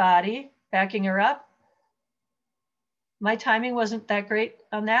with my body, backing her up. My timing wasn't that great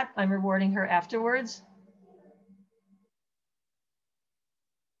on that. I'm rewarding her afterwards.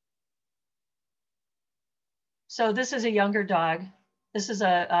 So this is a younger dog. This is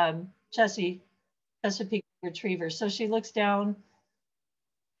a Chesapeake Retriever. So she looks down,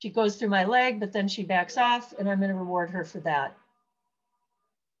 she goes through my leg, but then she backs off, and I'm going to reward her for that.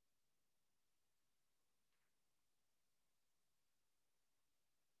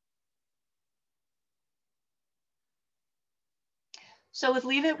 So with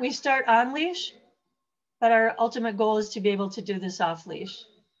Leave It, we start on leash, but our ultimate goal is to be able to do this off leash.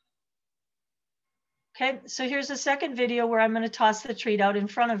 Okay, so here's a second video where I'm going to toss the treat out in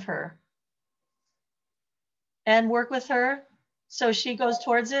front of her and work with her. So she goes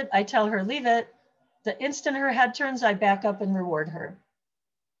towards it, I tell her Leave It. The instant her head turns, I back up and reward her.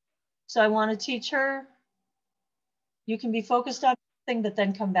 So I want to teach her, you can be focused on something, but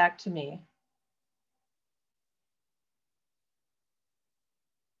then come back to me.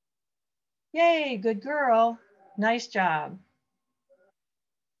 Yay, good girl. Nice job.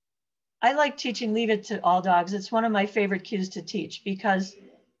 I like teaching Leave It to all dogs. It's one of my favorite cues to teach because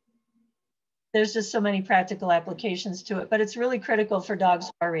there's just so many practical applications to it, but it's really critical for dogs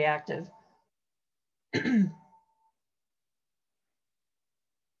who are reactive.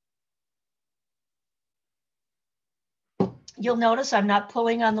 You'll notice I'm not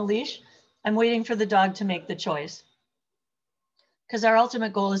pulling on the leash. I'm waiting for the dog to make the choice, because our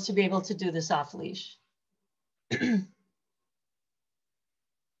ultimate goal is to be able to do this off leash.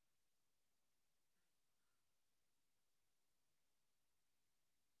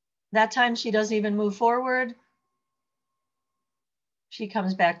 That time she doesn't even move forward. She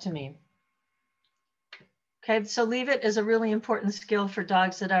comes back to me. Okay, so Leave It is a really important skill for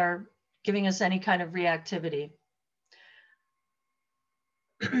dogs that are giving us any kind of reactivity.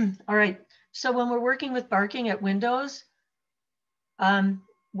 All right, so when we're working with barking at windows,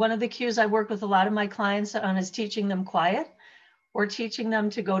 one of the cues I work with a lot of my clients on is teaching them quiet, or teaching them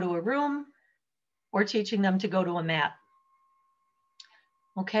to go to a room, or teaching them to go to a mat.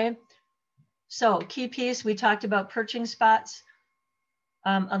 Okay, so key piece, we talked about perching spots.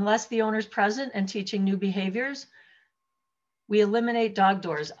 Unless the owner's present and teaching new behaviors, we eliminate dog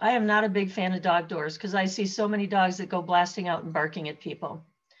doors. I am not a big fan of dog doors because I see so many dogs that go blasting out and barking at people.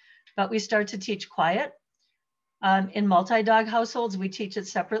 But we start to teach quiet. In multi-dog households, we teach it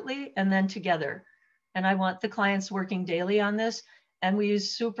separately and then together. And I want the clients working daily on this. And we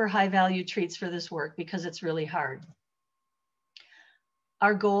use super high value treats for this work because it's really hard.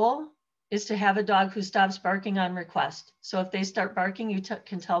 Our goal is to have a dog who stops barking on request. So if they start barking, you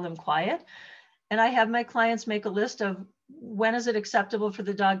can tell them quiet. And I have my clients make a list of when is it acceptable for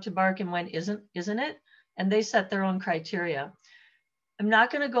the dog to bark and when isn't it? And they set their own criteria. I'm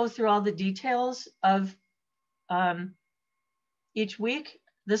not going to go through all the details of each week.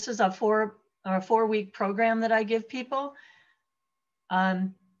 This is a four-week program that I give people.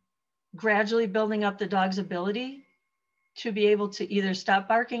 Gradually building up the dog's ability to be able to either stop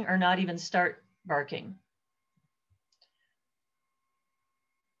barking or not even start barking.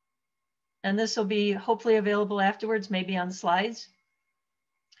 And this will be hopefully available afterwards, maybe on slides.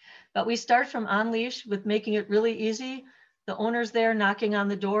 But we start from on leash with making it really easy. The owner's there knocking on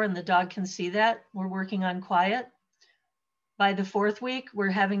the door and the dog can see that. We're working on quiet. By the 4th week,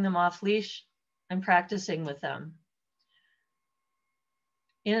 we're having them off leash and practicing with them.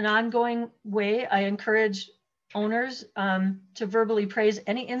 In an ongoing way, I encourage owners to verbally praise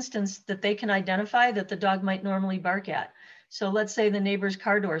any instance that they can identify that the dog might normally bark at. So let's say the neighbor's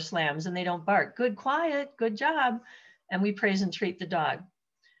car door slams and they don't bark. Good, quiet, good job. And we praise and treat the dog.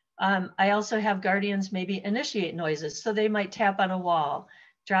 I also have guardians maybe initiate noises. So they might tap on a wall,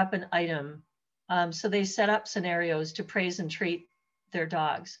 drop an item. So they set up scenarios to praise and treat their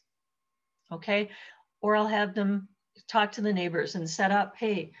dogs. Okay. Or I'll have them talk to the neighbors and set up,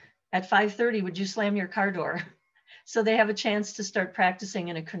 hey, at 5:30, would you slam your car door? So they have a chance to start practicing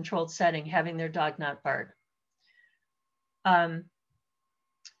in a controlled setting, having their dog not bark.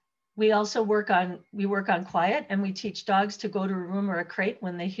 We also work on quiet, and we teach dogs to go to a room or a crate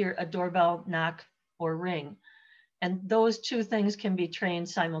when they hear a doorbell knock or ring. And those two things can be trained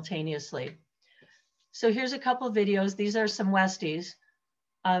simultaneously. So here's a couple of videos. These are some Westies.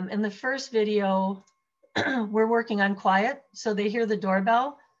 In the first video, we're working on quiet. So they hear the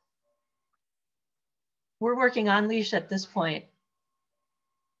doorbell. We're working on leash at this point.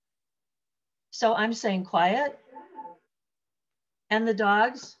 So I'm saying quiet. And the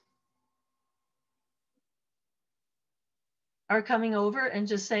dogs are coming over and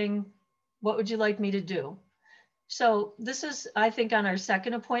just saying, what would you like me to do? So this is, I think, on our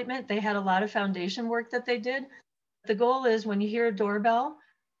second appointment, they had a lot of foundation work that they did. The goal is when you hear a doorbell,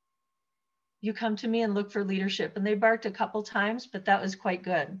 you come to me and look for leadership. And they barked a couple times, but that was quite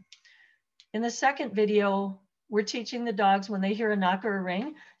good. In the second video, we're teaching the dogs when they hear a knock or a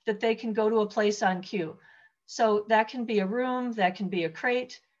ring that they can go to a place on cue. So that can be a room, that can be a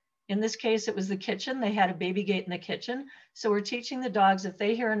crate. In this case, it was the kitchen. They had a baby gate in the kitchen. So we're teaching the dogs if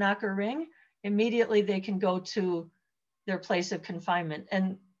they hear a knock or ring, immediately they can go to their place of confinement.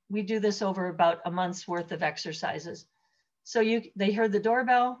 And we do this over about a month's worth of exercises. So they heard the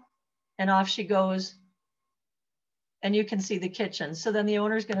doorbell and off she goes. And you can see the kitchen. So then the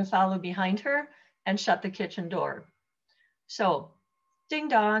owner's going to follow behind her and shut the kitchen door. So ding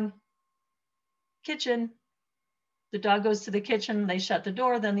dong, kitchen. The dog goes to the kitchen, they shut the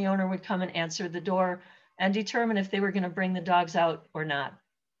door, then the owner would come and answer the door and determine if they were going to bring the dogs out or not.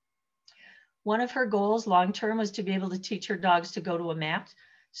 One of her goals long-term was to be able to teach her dogs to go to a mat.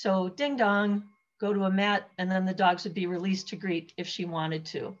 So ding dong, go to a mat, and then the dogs would be released to greet if she wanted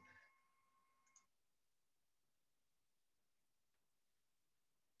to.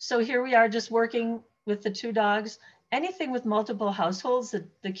 So here we are just working with the two dogs. Anything with multiple households,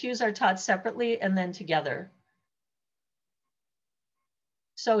 the cues are taught separately and then together.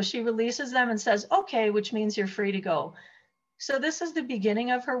 So she releases them and says, okay, which means you're free to go. So this is the beginning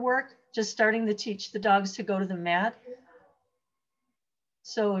of her work, just starting to teach the dogs to go to the mat.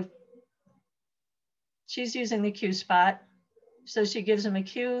 So she's using the cue spot. So she gives them a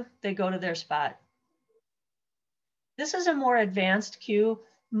cue, they go to their spot. This is a more advanced cue.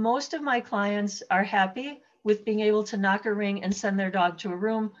 Most of my clients are happy with being able to knock a ring and send their dog to a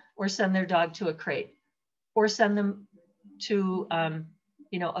room or send their dog to a crate or send them to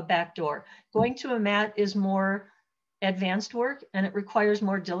a back door. Going to a mat is more advanced work and it requires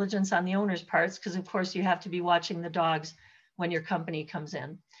more diligence on the owner's parts because of course you have to be watching the dogs when your company comes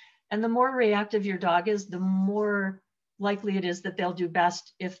in. And the more reactive your dog is, the more likely it is that they'll do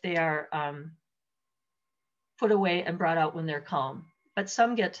best if they are put away and brought out when they're calm. But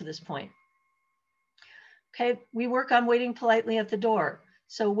some get to this point. Okay, we work on waiting politely at the door.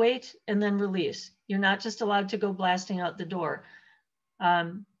 So wait and then release. You're not just allowed to go blasting out the door,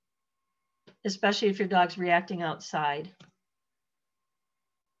 especially if your dog's reacting outside.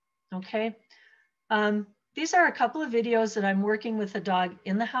 Okay, these are a couple of videos that I'm working with a dog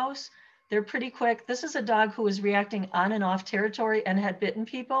in the house. They're pretty quick. This is a dog who was reacting on and off territory and had bitten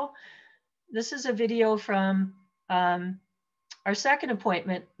people. This is a video from Our second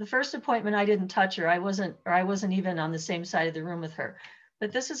appointment, the first appointment, I didn't touch her. I wasn't even on the same side of the room with her.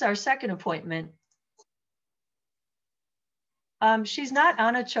 But this is our second appointment. She's not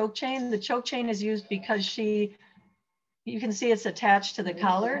on a choke chain. The choke chain is used because you can see it's attached to the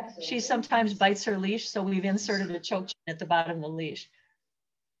collar. She sometimes bites her leash, so we've inserted a choke chain at the bottom of the leash.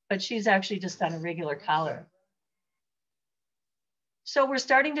 But she's actually just on a regular collar. So we're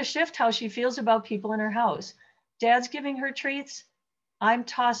starting to shift how she feels about people in her house. Dad's giving her treats. I'm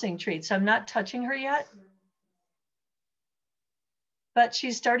tossing treats. I'm not touching her yet. But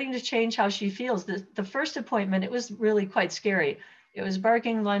she's starting to change how she feels. The first appointment, it was really quite scary. It was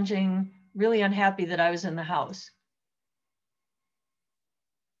barking, lunging, really unhappy that I was in the house.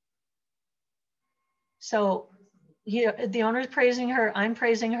 So the owner's praising her. I'm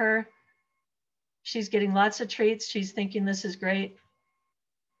praising her. She's getting lots of treats. She's thinking this is great.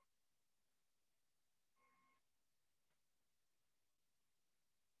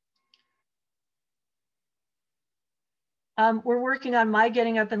 We're working on my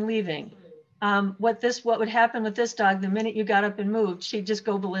getting up and leaving. What would happen with this dog, the minute you got up and moved, she'd just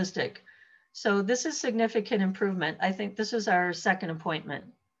go ballistic. So this is significant improvement. I think this is our second appointment.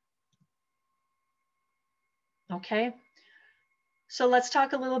 Okay. So let's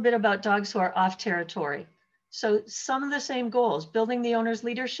talk a little bit about dogs who are off territory. So some of the same goals: building the owner's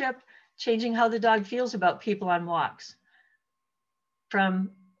leadership, changing how the dog feels about people on walks.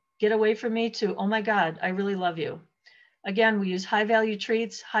 From get away from me to, oh my God, I really love you. Again, we use high value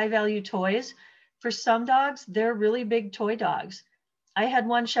treats, high value toys. For some dogs, they're really big toy dogs. I had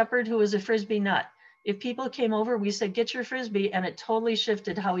one shepherd who was a Frisbee nut. If people came over, we said, get your Frisbee, and it totally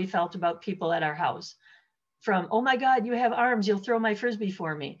shifted how he felt about people at our house. From, oh my God, you have arms, you'll throw my Frisbee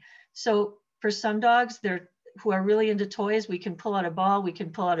for me. So for some dogs who are really into toys, we can pull out a ball, we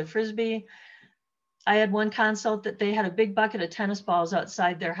can pull out a Frisbee. I had one consult that they had a big bucket of tennis balls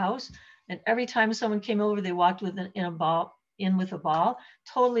outside their house. And every time someone came over, they walked with in with a ball,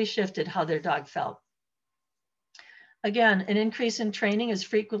 totally shifted how their dog felt. Again, an increase in training is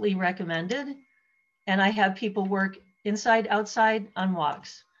frequently recommended. And I have people work inside, outside, on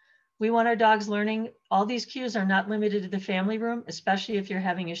walks. We want our dogs learning. All these cues are not limited to the family room, especially if you're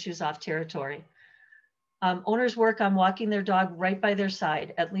having issues off territory. Owners work on walking their dog right by their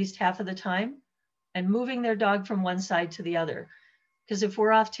side at least half of the time, and moving their dog from one side to the other. Because if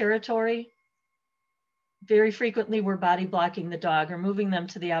we're off territory, very frequently we're body blocking the dog or moving them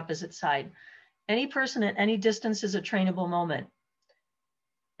to the opposite side. Any person at any distance is a trainable moment,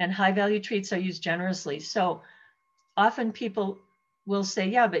 and high value treats are used generously. So often people will say,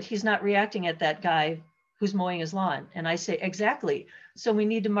 yeah, but he's not reacting at that guy who's mowing his lawn. And I say, exactly. So we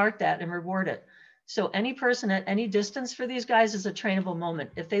need to mark that and reward it. So any person at any distance for these guys is a trainable moment.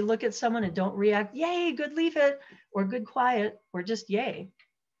 If they look at someone and don't react, yay, good leave it, or good quiet, or just yay.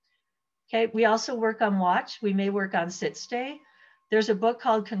 Okay, we also work on watch. We may work on sit stay. There's a book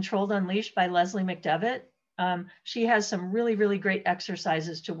called Controlled Unleashed by Leslie McDevitt. She has some really, really great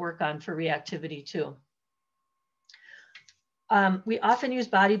exercises to work on for reactivity too. We often use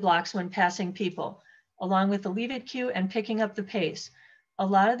body blocks when passing people, along with the leave it cue and picking up the pace. A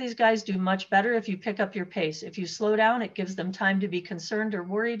lot of these guys do much better if you pick up your pace. If you slow down, it gives them time to be concerned or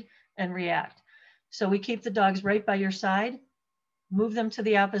worried and react. So we keep the dogs right by your side, move them to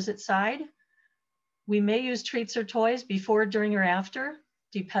the opposite side. We may use treats or toys before, during, or after,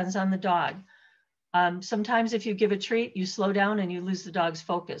 depends on the dog. Sometimes if you give a treat, you slow down and you lose the dog's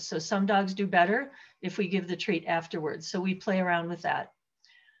focus. So some dogs do better if we give the treat afterwards. So we play around with that.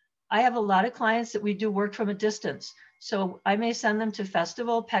 I have a lot of clients that we do work from a distance. So I may send them to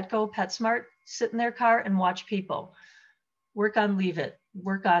Festival, Petco, PetSmart, sit in their car and watch people. Work on leave it,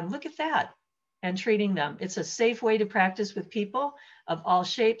 work on look at that, and treating them. It's a safe way to practice with people of all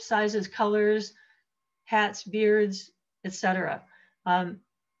shapes, sizes, colors, hats, beards, etc.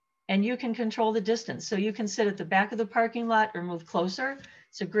 And you can control the distance. So you can sit at the back of the parking lot or move closer.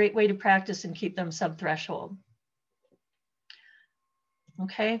 It's a great way to practice and keep them sub-threshold.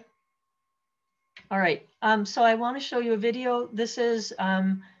 Okay. All right. So I want to show you a video. This is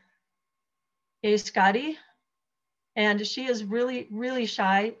a Scottie, and she is really, really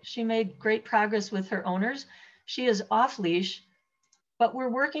shy. She made great progress with her owners. She is off leash, but we're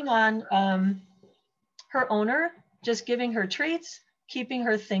working on her owner, just giving her treats, keeping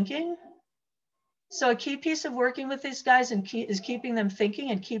her thinking. So a key piece of working with these guys is keeping them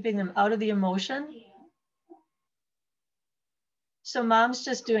thinking and keeping them out of the emotion. So mom's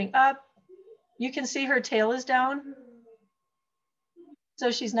just doing up. You can see her tail is down.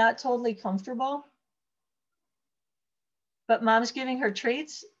 So she's not totally comfortable. But mom's giving her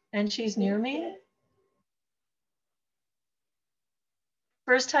treats and she's near me.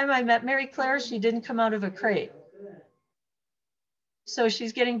 First time I met Mary Claire, she didn't come out of a crate. So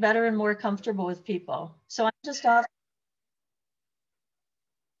she's getting better and more comfortable with people. So I'm just off.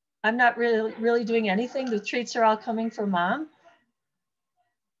 I'm not really doing anything. The treats are all coming from mom.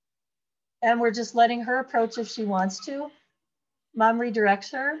 And we're just letting her approach if she wants to. Mom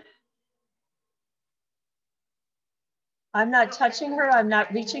redirects her. I'm not touching her. I'm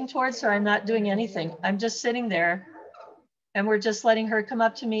not reaching towards her. I'm not doing anything. I'm just sitting there and we're just letting her come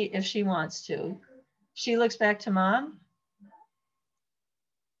up to me if she wants to. She looks back to mom.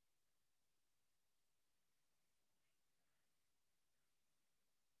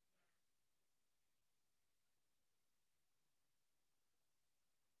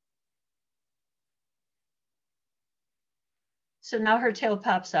 So now her tail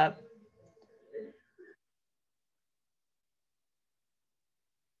pops up.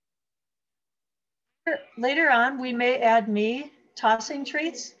 Later on, we may add me tossing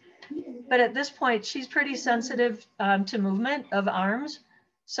treats, but at this point, she's pretty sensitive to movement of arms.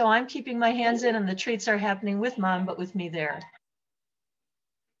 So I'm keeping my hands in and the treats are happening with mom, but with me there.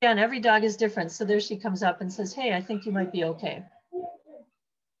 Again, every dog is different. So there she comes up and says, hey, I think you might be okay.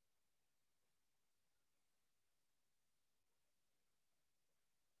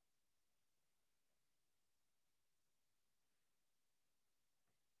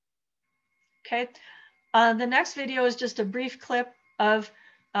 Okay, the next video is just a brief clip of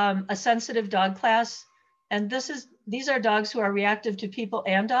a sensitive dog class. And these are dogs who are reactive to people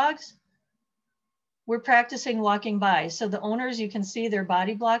and dogs. We're practicing walking by. So the owners, you can see they're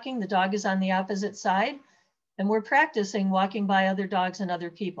body blocking. The dog is on the opposite side. And we're practicing walking by other dogs and other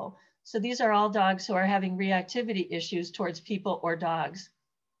people. So these are all dogs who are having reactivity issues towards people or dogs.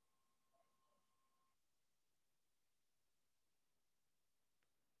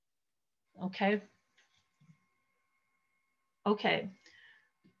 Okay. Okay.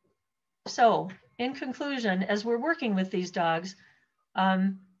 So in conclusion, as we're working with these dogs,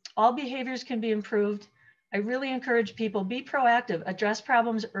 all behaviors can be improved. I really encourage people, be proactive, address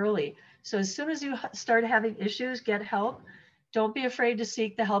problems early. So as soon as you start having issues, get help. Don't be afraid to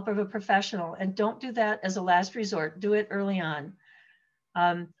seek the help of a professional, and don't do that as a last resort. Do it early on.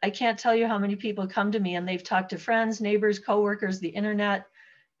 I can't tell you how many people come to me and they've talked to friends, neighbors, coworkers, the internet,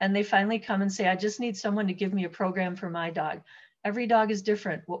 and they finally come and say, I just need someone to give me a program for my dog. Every dog is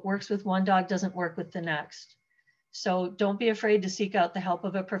different. What works with one dog doesn't work with the next. So don't be afraid to seek out the help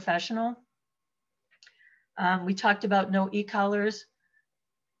of a professional. We talked about no e-collars.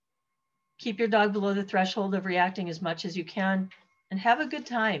 Keep your dog below the threshold of reacting as much as you can and have a good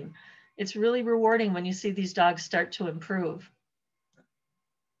time. It's really rewarding when you see these dogs start to improve.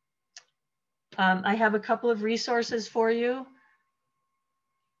 I have a couple of resources for you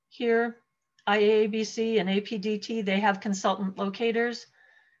here. IAABC and APDT, they have consultant locators.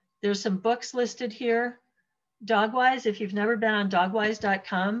 There's some books listed here. Dogwise, if you've never been on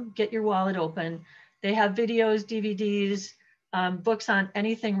dogwise.com, get your wallet open. They have videos, DVDs, books on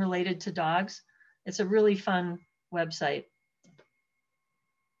anything related to dogs. It's a really fun website.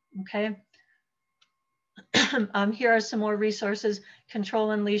 Okay. Here are some more resources.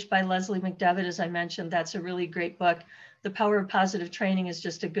 Control Unleashed by Leslie McDevitt, as I mentioned, that's a really great book. The Power of Positive Training is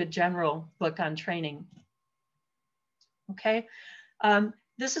just a good general book on training. Okay.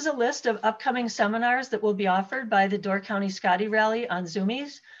 This is a list of upcoming seminars that will be offered by the Door County Scottie Rally on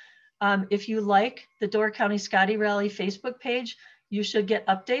ZOOMIES. If you like the Door County Scottie Rally Facebook page, you should get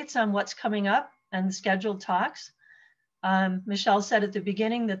updates on what's coming up and scheduled talks. Michelle said at the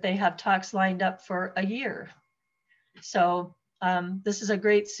beginning that they have talks lined up for a year. So this is a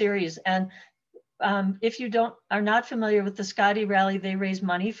great series. And if you are not familiar with the Scottie Rally, they raise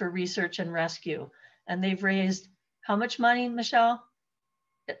money for research and rescue. And they've raised how much money, Michelle?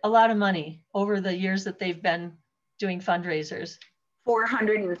 A lot of money over the years that they've been doing fundraisers.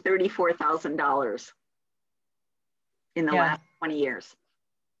 $434,000 in the last 20 years.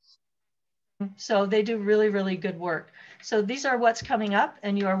 So they do really, really good work. So these are what's coming up,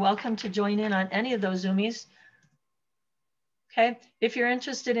 and you are welcome to join in on any of those ZOOMIES. Okay, if you're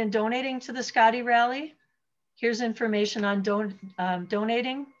interested in donating to the Scottie Rally, here's information on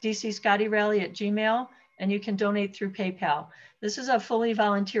donating, dcscottierally@gmail.com, and you can donate through PayPal. This is a fully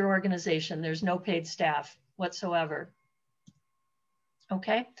volunteer organization. There's no paid staff whatsoever.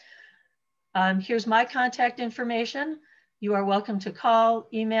 Okay, here's my contact information. You are welcome to call,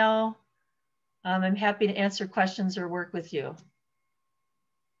 email. I'm happy to answer questions or work with you.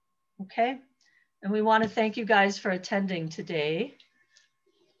 Okay, and we want to thank you guys for attending today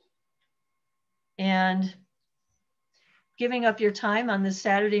and giving up your time on this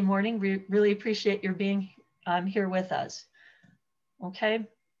Saturday morning. We really appreciate your being here with us. Okay,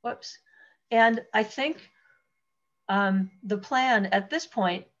 whoops. And I think the plan at this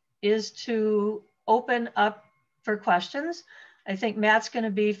point is to open up for questions. I think Matt's going to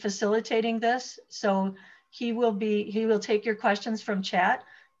be facilitating this. So he will take your questions from chat,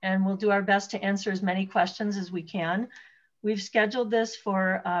 and we'll do our best to answer as many questions as we can. We've scheduled this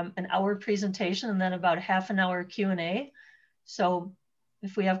for an hour presentation and then about half an hour Q&A. So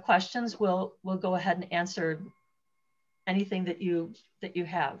if we have questions, we'll go ahead and answer anything that you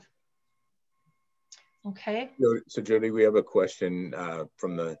have. Okay. So Jody, we have a question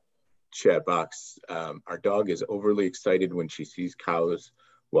from the chat box. Our dog is overly excited when she sees cows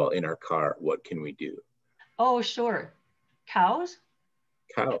while in our car. What can we do? Oh, sure. Cows?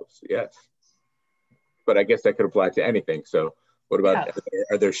 Cows, yes. But I guess that could apply to anything. So what about,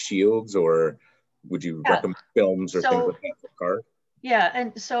 are there shields, or would you recommend films or things like that for cars? Yeah,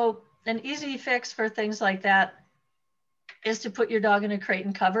 and so an easy fix for things like that is to put your dog in a crate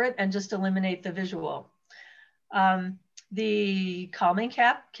and cover it and just eliminate the visual. The calming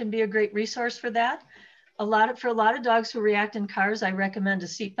cap can be a great resource for that. For a lot of dogs who react in cars, I recommend a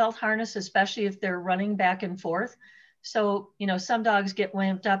seatbelt harness, especially if they're running back and forth. So, you know, some dogs get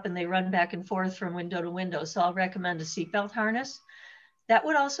wamped up and they run back and forth from window to window. So I'll recommend a seatbelt harness. That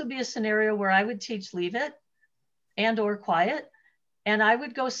would also be a scenario where I would teach leave it and or quiet. And I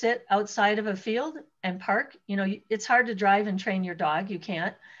would go sit outside of a field and park. You know, it's hard to drive and train your dog. You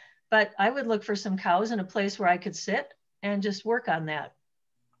can't. But I would look for some cows in a place where I could sit and just work on that.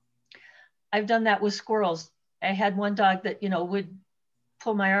 I've done that with squirrels. I had one dog that, you know, would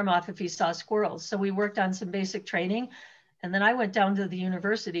pull my arm off if he saw squirrels. So we worked on some basic training. And then I went down to the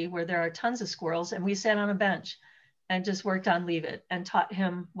university where there are tons of squirrels, and we sat on a bench and just worked on leave it and taught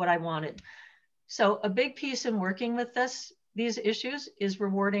him what I wanted. So a big piece in working with these issues is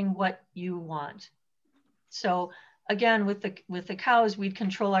rewarding what you want. So again, with the cows, we'd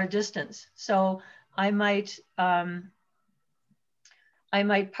control our distance. So I might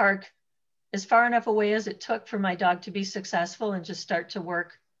park as far enough away as it took for my dog to be successful and just start to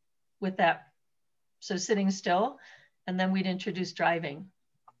work with that. So sitting still, and then we'd introduce driving.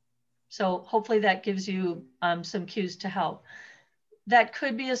 So hopefully that gives you some cues to help. That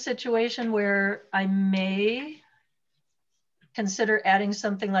could be a situation where I may consider adding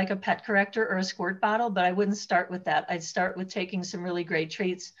something like a pet corrector or a squirt bottle, but I wouldn't start with that. I'd start with taking some really great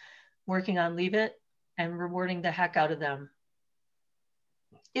treats, working on leave it, and rewarding the heck out of them.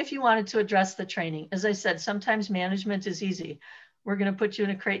 If you wanted to address the training, as I said, sometimes management is easy. We're going to put you in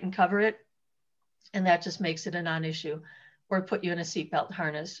a crate and cover it, and that just makes it a non-issue. Or put you in a seatbelt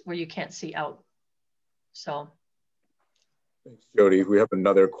harness where you can't see out. So. Thanks, Jody. We have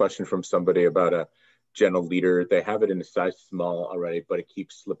another question from somebody about a gentle leader. They have it in a size small already, but it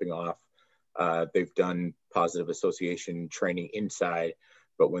keeps slipping off. They've done positive association training inside,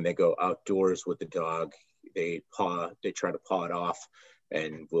 but when they go outdoors with the dog, they try to paw it off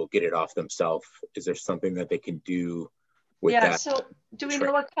and will get it off themselves. Is there something that they can do with that? Yeah, so do we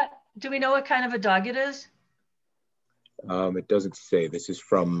know what kind of a dog it is? It doesn't say. This is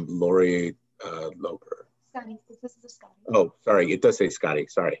from Lori Loper. Scottie, this is a Scottie. Oh, sorry, it does say Scottie,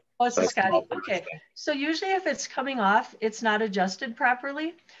 sorry. Oh, it's a Scottie, okay. So usually if it's coming off, it's not adjusted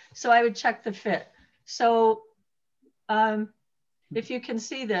properly. So I would check the fit. So if you can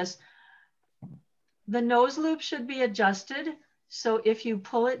see this, the nose loop should be adjusted. So if you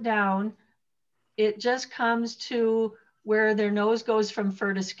pull it down, it just comes to where their nose goes from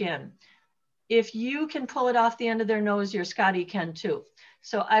fur to skin. If you can pull it off the end of their nose, your Scottie can too.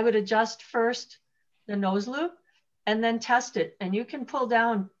 So I would adjust first the nose loop and then test it. And you can pull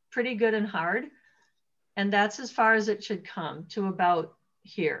down pretty good and hard. And that's as far as it should come, to about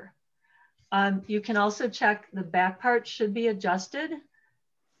here. You can also check the back part should be adjusted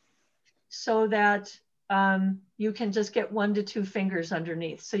so that you can just get 1 to 2 fingers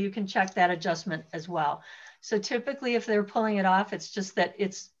underneath. So you can check that adjustment as well. So typically if they're pulling it off, it's just that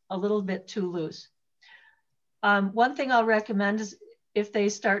it's a little bit too loose. One thing I'll recommend is if they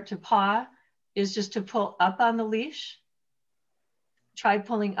start to paw is just to pull up on the leash. Try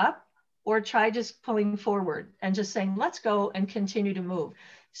pulling up or try just pulling forward and just saying, let's go, and continue to move.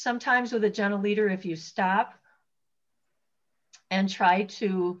 Sometimes with a gentle leader, if you stop and try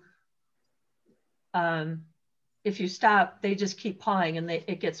to, if you stop, they just keep pawing and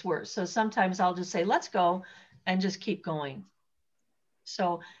it gets worse. So sometimes I'll just say, let's go, and just keep going.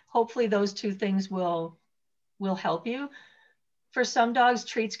 So hopefully those 2 things will help you. For some dogs,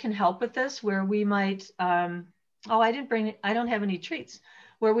 treats can help with this, where we might, oh, I don't have any treats,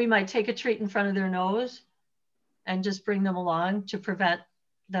 where we might take a treat in front of their nose and just bring them along to prevent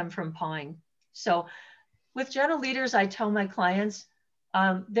them from pawing. So with gentle leaders, I tell my clients,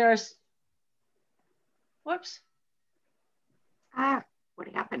 There's, whoops. What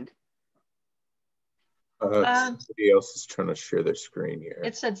happened? Somebody else is trying to share their screen here.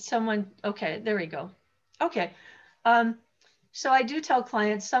 It said someone, okay, there we go. Okay. So I do tell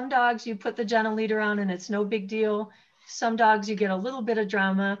clients, some dogs you put the gentle leader on and it's no big deal. Some dogs you get a little bit of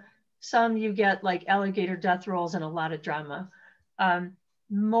drama. Some you get like alligator death rolls and a lot of drama.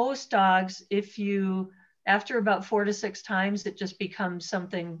 Most dogs, if you, after about 4 to 6 times, it just becomes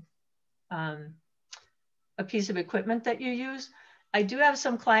something, a piece of equipment that you use. I do have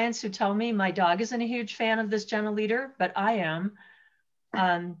some clients who tell me my dog isn't a huge fan of this gentle leader, but I am,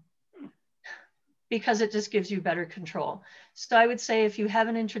 because it just gives you better control. So I would say if you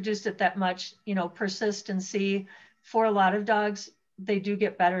haven't introduced it that much, you know, persist and see. For a lot of dogs, they do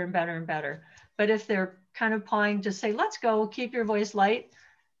get better and better and better. But if they're kind of pawing, just say, let's go, keep your voice light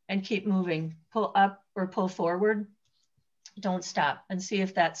and keep moving, pull up or pull forward. Don't stop, and see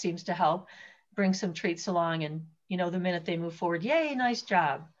if that seems to help. Bring some treats along, and you know, the minute they move forward, yay, nice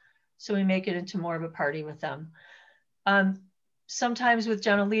job. So we make it into more of a party with them. Sometimes with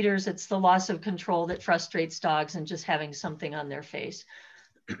gentle leaders, it's the loss of control that frustrates dogs and just having something on their face.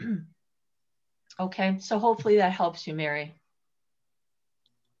 Okay, so hopefully that helps you, Mary.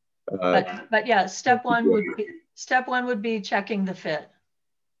 But yeah, step one would be checking the fit.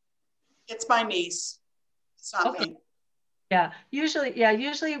 It's my niece. It's not me. Yeah, usually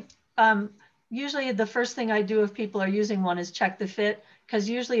the first thing I do if people are using one is check the fit, because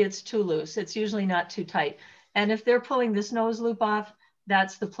usually it's too loose. It's usually not too tight. And if they're pulling this nose loop off,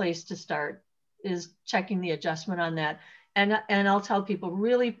 that's the place to start, is checking the adjustment on that. And I'll tell people,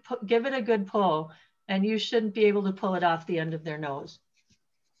 really give it a good pull, and you shouldn't be able to pull it off the end of their nose.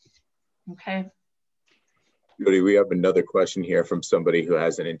 Okay. Jody, we have another question here from somebody who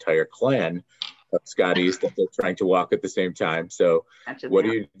has an entire clan of Scotties that they're trying to walk at the same time. So what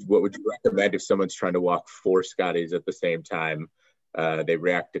would you recommend if someone's trying to walk 4 Scotties at the same time? They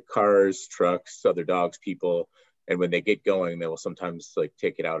react to cars, trucks, other dogs, people, and when they get going, they will sometimes like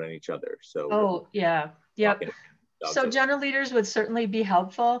take it out on each other. So yep. So gentle leaders would certainly be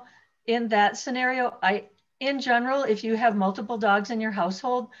helpful in that scenario. In general, if you have multiple dogs in your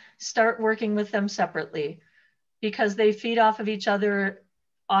household, start working with them separately, because they feed off of each other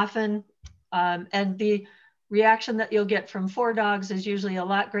often, and the reaction that you'll get from 4 dogs is usually a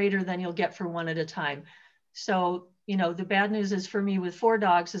lot greater than you'll get for 1 at a time. So, you know, the bad news is for me with 4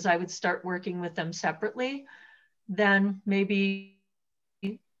 dogs is I would start working with them separately, then maybe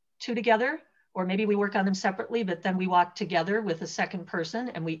 2 together, or maybe we work on them separately, but then we walk together with a second person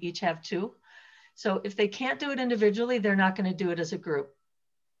and we each have 2. So if they can't do it individually, they're not going to do it as a group.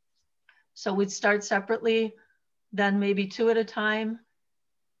 So we'd start separately, then maybe 2 at a time,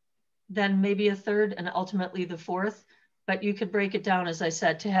 then maybe a 3rd, and ultimately the 4th. But you could break it down, as I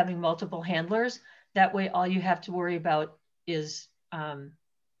said, to having multiple handlers. That way, all you have to worry about is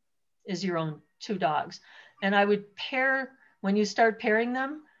your own 2 dogs. And I would pair, when you start pairing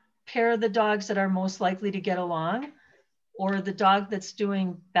them, pair the dogs that are most likely to get along, or the dog that's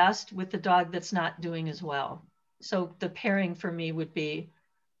doing best with the dog that's not doing as well. So the pairing for me would be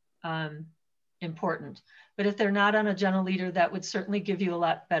important. But if they're not on a gentle leader, that would certainly give you a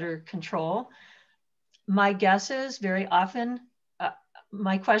lot better control. My guess is very often,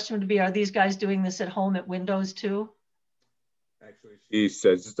 my question would be, are these guys doing this at home at windows too? Actually, she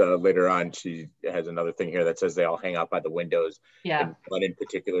says later on, she has another thing here that says they all hang out by the windows. Yeah. And one in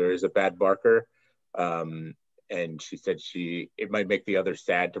particular is a bad barker. And she said it might make the others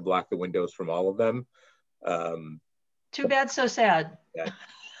sad to block the windows from all of them. Too bad, so sad. Yeah.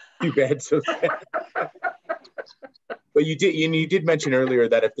 Too bad, so sad. But you did mention earlier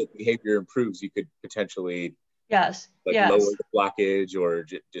that if the behavior improves, you could potentially lower the blockage, or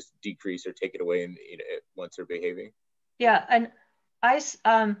just decrease or take it away once they're behaving. Yeah, and I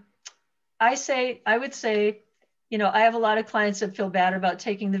would say, you know, I have a lot of clients that feel bad about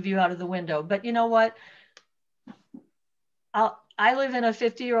taking the view out of the window, but you know what? I live in a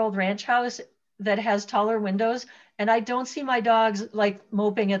 50-year-old ranch house that has taller windows, and I don't see my dogs like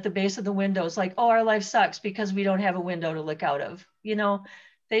moping at the base of the windows like, oh, our life sucks because we don't have a window to look out of. You know,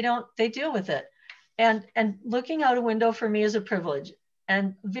 they deal with it. And looking out a window for me is a privilege.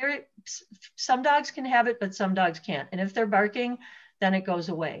 And some dogs can have it, but some dogs can't. And if they're barking, then it goes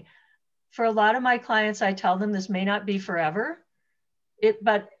away. For a lot of my clients, I tell them this may not be forever,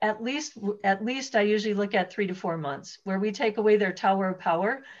 but at least I usually look at 3 to 4 months where we take away their tower of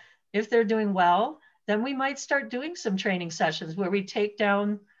power. If they're doing well, then we might start doing some training sessions where we take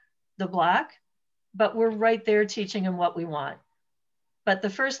down the block, but we're right there teaching them what we want. But the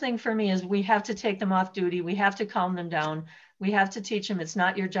first thing for me is we have to take them off duty. We have to calm them down. We have to teach them it's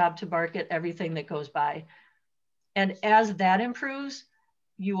not your job to bark at everything that goes by. And as that improves,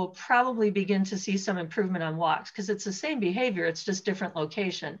 you will probably begin to see some improvement on walks, because it's the same behavior, it's just different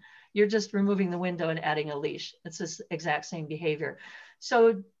location. You're just removing the window and adding a leash. It's the exact same behavior.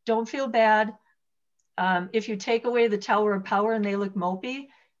 So don't feel bad. If you take away the tower of power and they look mopey,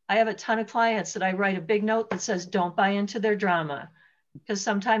 I have a ton of clients that I write a big note that says, don't buy into their drama. Because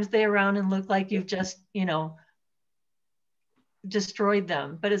sometimes they around and look like you've just, you know, destroyed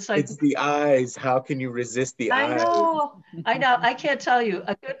them. But it's like, it's the eyes. How can you resist the eyes? I know. I can't tell you.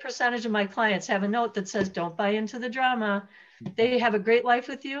 A good percentage of my clients have a note that says, don't buy into the drama. They have a great life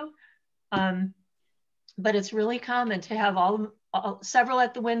with you. But it's really common to have several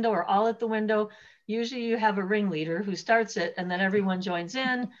at the window or all at the window. Usually you have a ringleader who starts it and then everyone joins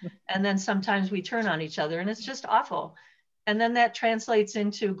in. And then sometimes we turn on each other and it's just awful. And then that translates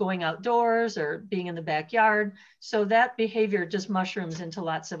into going outdoors or being in the backyard. So that behavior just mushrooms into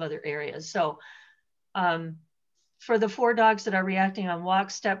lots of other areas. So for the 4 dogs that are reacting on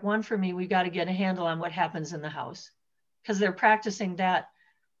walks, step 1 for me, we got to get a handle on what happens in the house, because they're practicing that.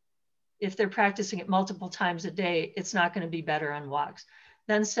 If they're practicing it multiple times a day, it's not going to be better on walks.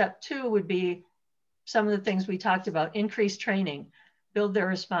 Then step 2 would be some of the things we talked about: increased training, build their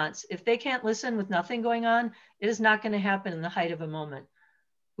response. If they can't listen with nothing going on, it is not going to happen in the height of a moment.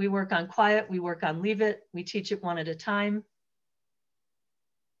 We work on quiet, we work on leave it, we teach it one at a time,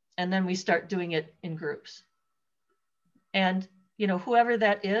 and then we start doing it in groups. And, you know, whoever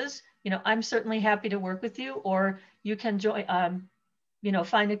that is, you know, I'm certainly happy to work with you, or you can join, you know,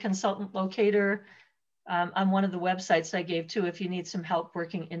 find a consultant locator on one of the websites I gave too, if you need some help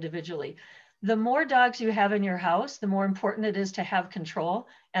working individually. The more dogs you have in your house, the more important it is to have control,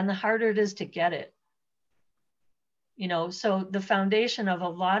 and the harder it is to get it. You know, so the foundation of a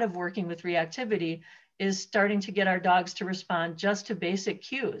lot of working with reactivity is starting to get our dogs to respond just to basic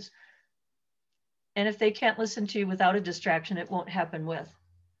cues. And if they can't listen to you without a distraction, it won't happen with.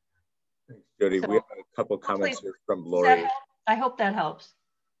 Thanks, Jody. So, we have a couple comments here from Lori. I hope that helps.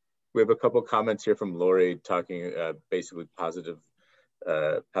 We have a couple comments here from Lori talking basically positively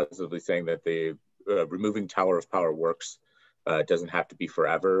saying that the removing tower of power works. It doesn't have to be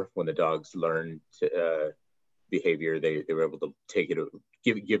forever. When the dogs learn to, behavior, they were able to take it,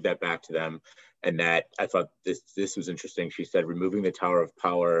 give that back to them. And that, I thought this was interesting. She said, removing the tower of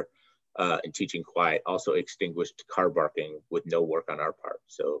power and teaching quiet also extinguished car barking with no work on our part.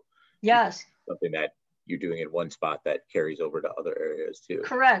 So yes, something that you're doing in one spot that carries over to other areas too.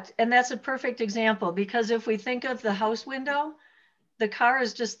 Correct. And that's a perfect example, because if we think of the house window, the car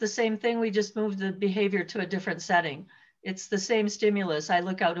is just the same thing. We just moved the behavior to a different setting. It's the same stimulus. I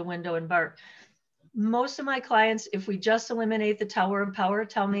look out a window and bark. Most of my clients, if we just eliminate the tower of power,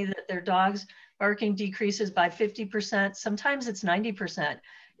 tell me that their dog's barking decreases by 50%. Sometimes it's 90%.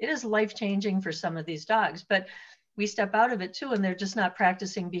 It is life-changing for some of these dogs, but we step out of it too, and they're just not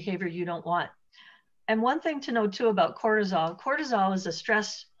practicing behavior you don't want. And one thing to know too about cortisol, cortisol is a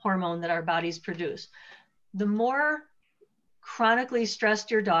stress hormone that our bodies produce. The more chronically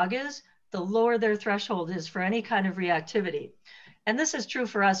stressed your dog is, the lower their threshold is for any kind of reactivity. And this is true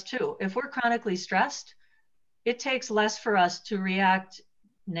for us too. If we're chronically stressed, it takes less for us to react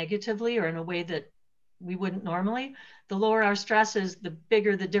negatively or in a way that we wouldn't normally. The lower our stress is, the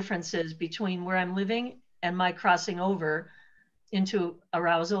bigger the difference is between where I'm living and my crossing over into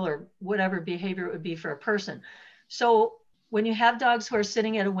arousal or whatever behavior it would be for a person. So when you have dogs who are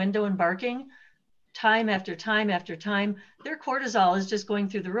sitting at a window and barking time after time after time, their cortisol is just going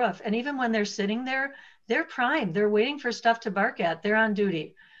through the roof. And even when they're sitting there, they're primed. They're waiting for stuff to bark at. They're on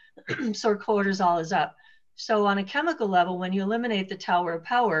duty. So cortisol is up. So on a chemical level, when you eliminate the tower of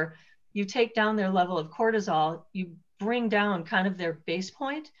power, you take down their level of cortisol, you bring down kind of their base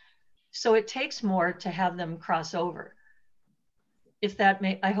point. So it takes more to have them cross over. If that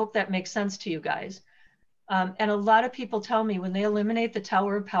I hope that makes sense to you guys. And a lot of people tell me when they eliminate the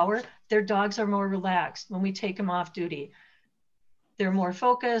tower of power, their dogs are more relaxed when we take them off duty. They're more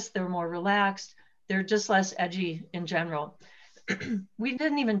focused, they're more relaxed, they're just less edgy in general. We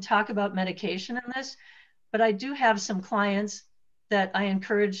didn't even talk about medication in this, but I do have some clients that I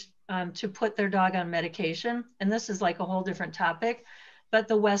encourage to put their dog on medication. And this is like a whole different topic, but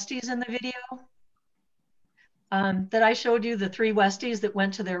the Westies in the video, that I showed you, the 3 Westies that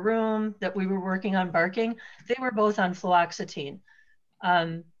went to their room that we were working on barking, they were both on fluoxetine.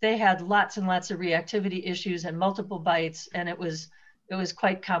 They had lots and lots of reactivity issues and multiple bites, and it was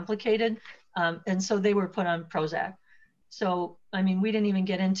quite complicated. And so they were put on Prozac. So, I mean, we didn't even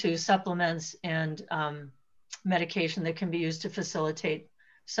get into supplements and medication that can be used to facilitate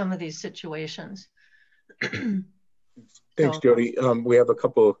some of these situations. Thanks, Jody. We have a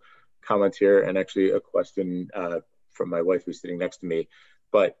couple comments here and actually a question from my wife who's sitting next to me.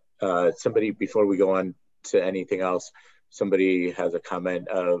 But somebody, before we go on to anything else, somebody has a comment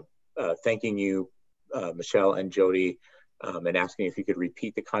of thanking you, Michelle and Jody, and asking if you could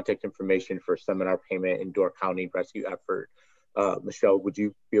repeat the contact information for seminar payment in Door County rescue effort. Michelle, would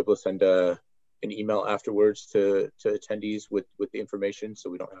you be able to send an email afterwards to attendees with the information so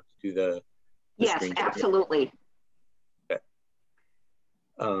we don't have to do the yes, absolutely. Okay.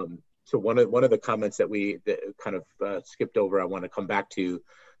 So one of the comments that we kind of skipped over, I want to come back to.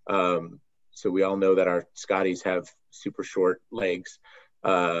 So we all know that our Scotties have super short legs.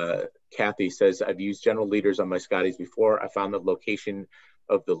 Kathy says, I've used general leaders on my Scotties before. I found the location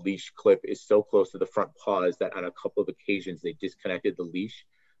of the leash clip is so close to the front paws that on a couple of occasions they disconnected the leash.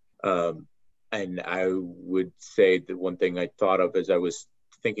 And I would say the one thing I thought of as I was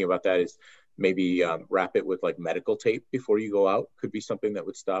thinking about that is maybe wrap it with like medical tape before you go out. Could be something that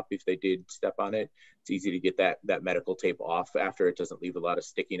would stop if they did step on it. It's easy to get that medical tape off after. It doesn't leave a lot of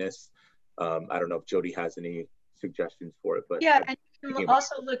stickiness. I don't know if Jody has any suggestions for it, but yeah, and you can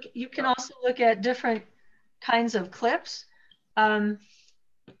also look at different kinds of clips.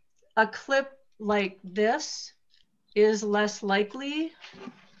 A clip like this is less likely.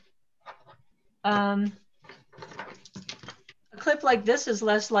 A clip like this is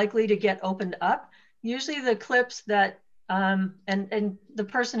less likely to get opened up. Usually the clips that, and the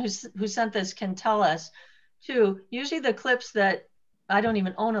person who sent this can tell us too, usually the clips that, I don't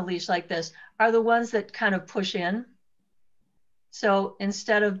even own a leash like this, are the ones that kind of push in. So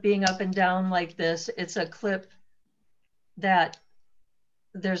instead of being up and down like this, it's a clip that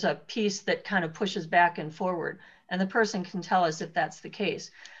there's a piece that kind of pushes back and forward, and the person can tell us if that's the case.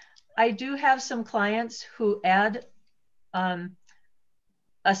 I do have some clients who add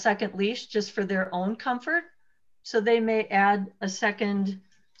a second leash just for their own comfort. So they may add a second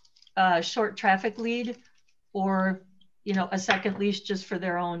short traffic lead, or a second leash just for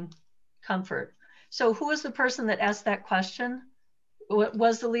their own comfort. So who was the person that asked that question?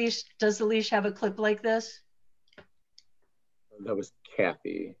 Was the leash, does the leash have a clip like this? That was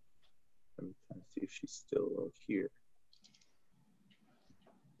Kathy. I'm trying to see if she's still here.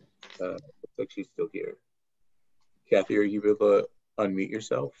 Looks like she's still here. Kathy, are you able to unmute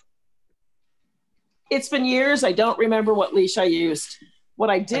yourself? It's been years. I don't remember what leash I used. What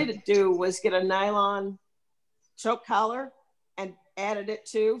I did do was get a nylon choke collar and added it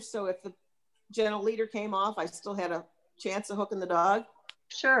too. So if the gentle leader came off, I still had a chance of hooking the dog.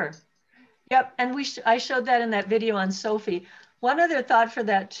 Sure. Yep. And I showed that in that video on Sophie. One other thought for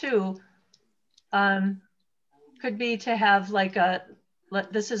that too could be to have like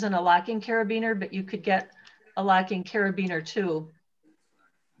this isn't a locking carabiner, but you could get a locking carabiner too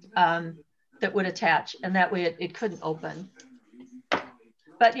that would attach, and that way it couldn't open.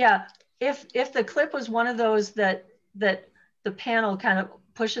 But yeah, if the clip was one of those that the panel kind of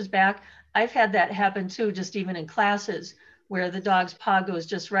pushes back, I've had that happen too, just even in classes where the dog's paw goes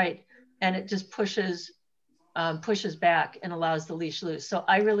just right and it just pushes back and allows the leash loose. So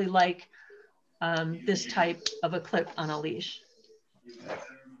I really like this type of a clip on a leash.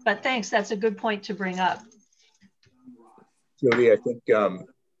 But thanks, that's a good point to bring up. Jody, I think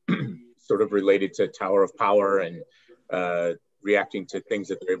sort of related to Tower of Power and reacting to things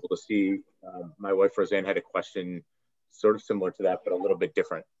that they're able to see. My wife Roseanne had a question sort of similar to that, but a little bit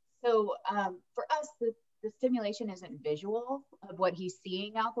different. So for us, the stimulation isn't visual of what he's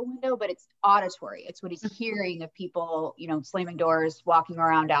seeing out the window, but it's auditory. It's what he's hearing of people, slamming doors, walking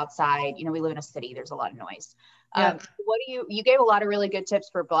around outside. We live in a city, there's a lot of noise. Yeah. You gave a lot of really good tips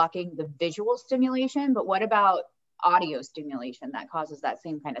for blocking the visual stimulation, but what about audio stimulation that causes that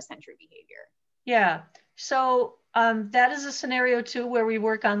same kind of sensory behavior? Yeah, so that is a scenario too where we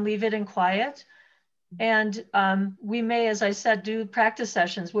work on leave it and quiet. And we may, as I said, do practice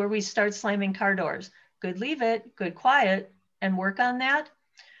sessions where we start slamming car doors. Good leave it, good quiet, and work on that.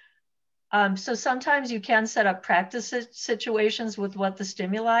 So sometimes you can set up practice situations with what the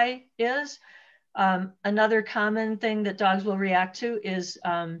stimuli is. Another common thing that dogs will react to is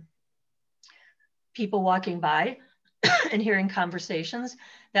people walking by and hearing conversations.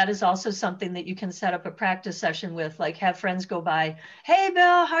 That is also something that you can set up a practice session with, like have friends go by, hey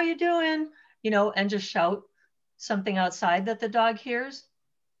Bill, how you doing? And just shout something outside that the dog hears.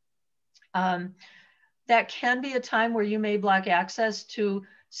 That can be a time where you may block access to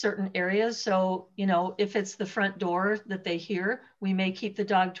certain areas. So, if it's the front door that they hear, we may keep the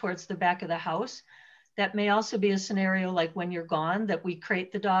dog towards the back of the house. That may also be a scenario like when you're gone, that we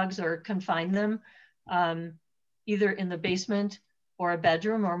crate the dogs or confine them either in the basement or a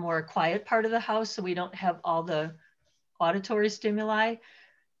bedroom or more quiet part of the house, so we don't have all the auditory stimuli.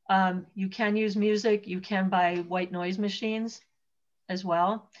 You can use music. You can buy white noise machines as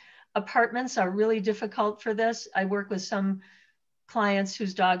well. Apartments are really difficult for this. I work with some clients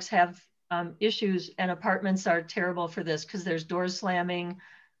whose dogs have issues, and apartments are terrible for this because there's doors slamming,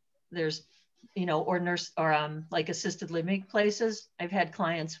 there's, you know, or nurse or like assisted living places. I've had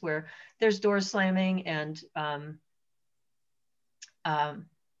clients where there's doors slamming and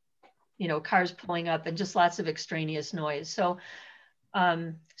you know, cars pulling up and just lots of extraneous noise. So,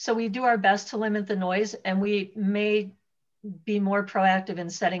 so we do our best to limit the noise, and we may be more proactive in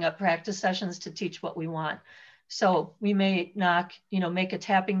setting up practice sessions to teach what we want. So we may knock, you know, make a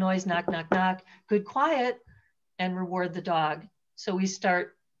tapping noise, knock, knock, knock, good, quiet, and reward the dog. So we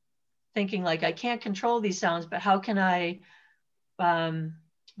start thinking like, I can't control these sounds, but how can I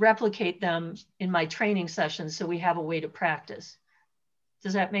replicate them in my training sessions so we have a way to practice?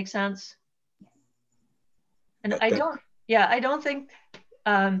 Does that make sense? And I don't think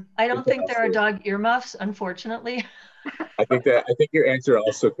there are dog earmuffs, unfortunately. I think your answer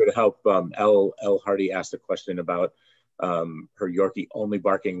also could help. L Hardy asked a question about her Yorkie only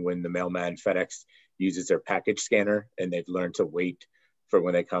barking when the mailman FedEx uses their package scanner, and they've learned to wait for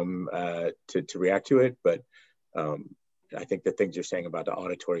when they come to react to it. But I think the things you're saying about the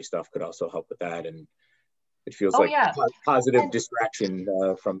auditory stuff could also help with that. And it feels like positive distraction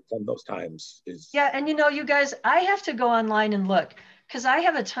from those times is. Yeah, and you know, you guys, I have to go online and look, because I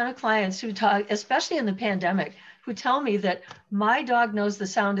have a ton of clients who talk, especially in the pandemic, who tell me that my dog knows the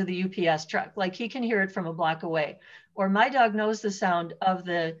sound of the UPS truck, like he can hear it from a block away, or my dog knows the sound of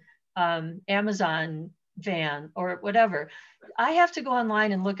the Amazon van or whatever. I have to go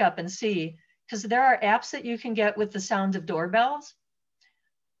online and look up and see, because there are apps that you can get with the sound of doorbells.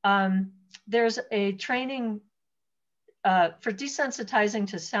 There's a training for desensitizing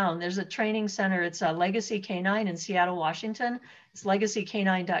to sound. There's a training center. It's a Legacy Canine in Seattle, Washington. It's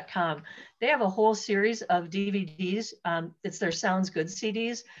legacycanine.com. They have a whole series of DVDs. It's their Sounds Good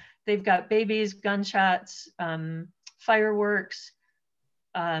CDs. They've got babies, gunshots, fireworks,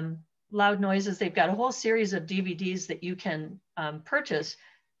 loud noises. They've got a whole series of DVDs that you can purchase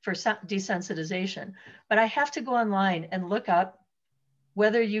for desensitization. But I have to go online and look up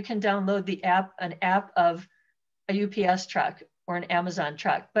whether you can download the app, an app of a UPS truck or an Amazon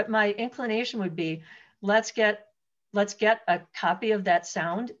truck. But my inclination would be, let's get a copy of that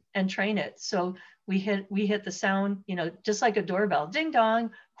sound and train it. So we hit the sound, you know, just like a doorbell, ding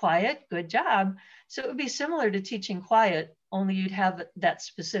dong, quiet, good job. So it would be similar to teaching quiet, only you'd have that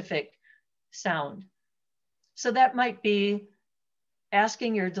specific sound. So that might be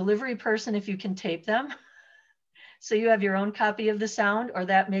asking your delivery person if you can tape them. So you have your own copy of the sound, or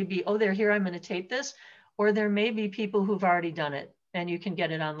that may be, oh, they're here, I'm going to tape this. Or there may be people who've already done it and you can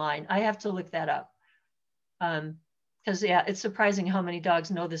get it online. I have to look that up. Because yeah, it's surprising how many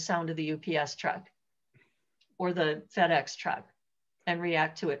dogs know the sound of the UPS truck or the FedEx truck and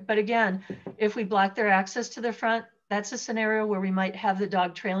react to it. But again, if we block their access to the front, that's a scenario where we might have the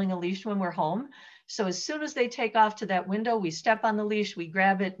dog trailing a leash when we're home. So as soon as they take off to that window, we step on the leash, we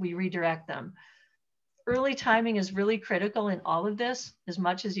grab it, we redirect them. Early timing is really critical in all of this, as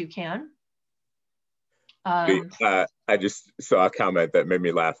much as you can. I just saw a comment that made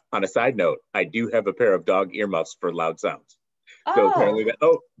me laugh. On a side note, I do have a pair of dog earmuffs for loud sounds. Oh. So apparently,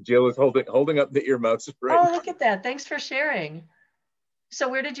 Jill is holding up the earmuffs. Right oh, look at that! Thanks for sharing. So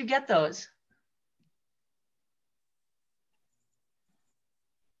where did you get those?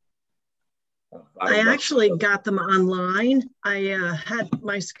 I actually got them online. I had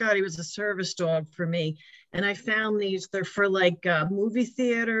my Scottie was a service dog for me, and I found these. They're for like movie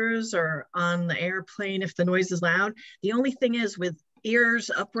theaters or on the airplane if the noise is loud. The only thing is with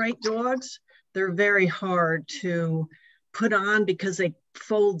upright dogs, they're very hard to put on because they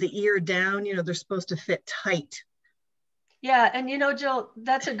fold the ear down. You know, they're supposed to fit tight. Yeah, and you know, Jill,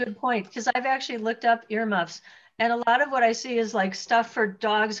 that's a good point, because I've actually looked up earmuffs. And a lot of what I see is like stuff for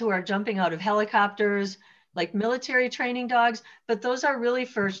dogs who are jumping out of helicopters, like military training dogs, but those are really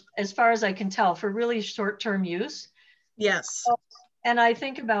for, as far as I can tell, for really short-term use. Yes. And I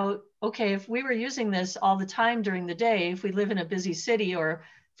think about, okay, if we were using this all the time during the day, if we live in a busy city or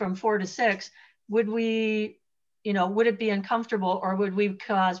from 4 to 6, would we, you know, would it be uncomfortable, or would we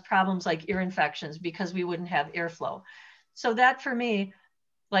cause problems like ear infections because we wouldn't have airflow? So that for me,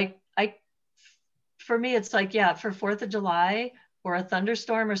 like for me, it's like, yeah, for 4th of July or a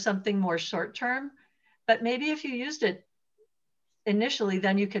thunderstorm or something more short term, but maybe if you used it initially,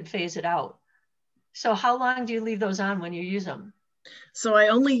 then you could phase it out. So how long do you leave those on when you use them? So I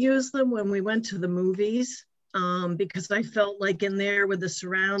only use them when we went to the movies. because I felt like in there with the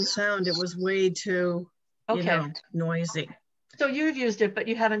surround sound, it was way too, you know, noisy. So you've used it, but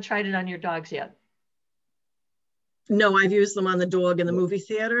you haven't tried it on your dogs yet? No, I've used them on the dog in the movie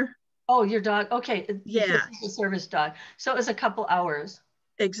theater. Oh, your dog. Okay. Yeah. The service dog. So it was a couple hours.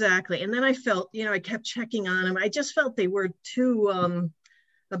 Exactly. And then I felt, you know, I kept checking on them. I just felt they were too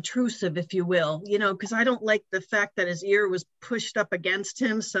obtrusive, if you will, you know, because I don't like the fact that his ear was pushed up against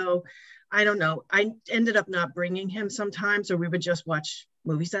him. So I don't know. I ended up not bringing him sometimes, or we would just watch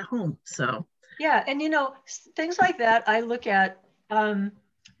movies at home. So yeah. And, you know, things like that, I look at,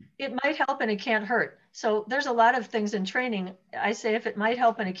 it might help and it can't hurt. So there's a lot of things in training. I say, if it might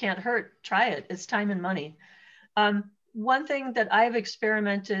help and it can't hurt, try it. It's time and money. One thing that I've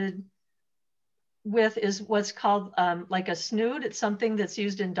experimented with is what's called like a snood. It's something that's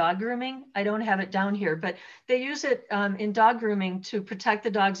used in dog grooming. I don't have it down here, but they use it in dog grooming to protect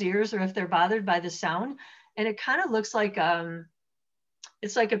the dog's ears, or if they're bothered by the sound. And it kind of looks like,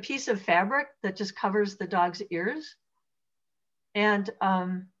 it's like a piece of fabric that just covers the dog's ears. And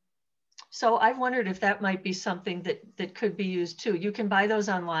so I've wondered if that might be something that could be used too. You can buy those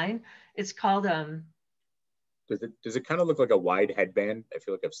online. It's called, does it kind of look like a wide headband? I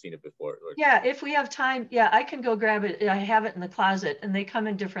feel like I've seen it before. Yeah, if we have time, yeah, I can go grab it. I have it in the closet, and they come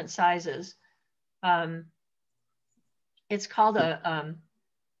in different sizes. It's called a,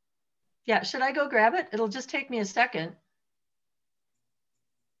 yeah, should I go grab it? It'll just take me a second.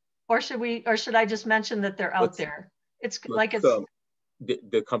 Or should I just mention that they're out there? It's like it's,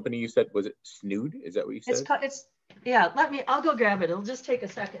 the company you said, was it Snood? Is that what you said? It's yeah, I'll go grab it. It'll just take a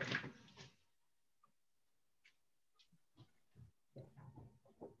second.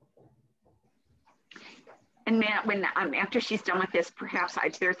 And Matt, when after she's done with this, perhaps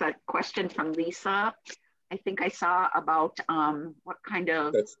there's a question from Lisa. I think I saw about what kind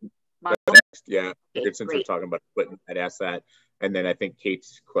of that's next, yeah. Okay, since we're talking about equipment, I'd ask that. And then I think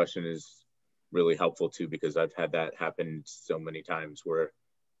Kate's question is really helpful too, because I've had that happen so many times where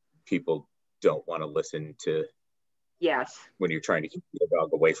people don't want to listen to, yes, when you're trying to keep the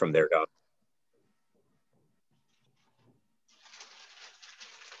dog away from their dog.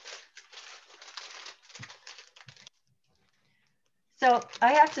 So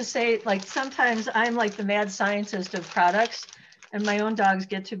I have to say, like, sometimes I'm like the mad scientist of products, and my own dogs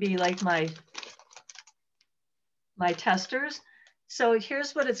get to be like my testers. So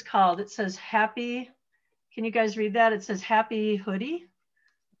here's what it's called. It says Happy. Can you guys read that? It says Happy Hoodie.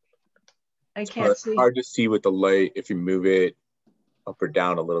 I can't see. It's hard to see with the light if you move it up or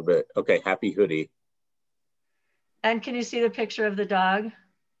down a little bit. Okay, Happy Hoodie. And can you see the picture of the dog?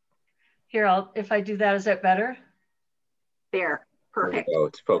 Here, if I do that, is that better? There, perfect. Oh,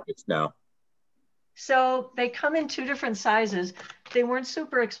 it's focused now. So they come in 2 different sizes. They weren't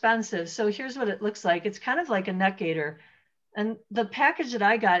super expensive. So here's what it looks like. It's kind of like a neck gaiter. And the package that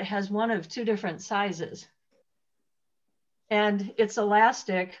I got has one of 2 different sizes. And it's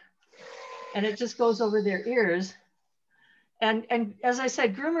elastic, and it just goes over their ears. And as I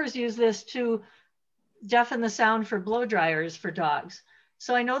said, groomers use this to deafen the sound for blow dryers for dogs.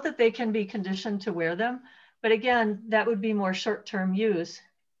 So I know that they can be conditioned to wear them, but again, that would be more short-term use.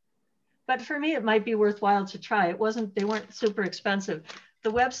 But for me, it might be worthwhile to try. They weren't super expensive.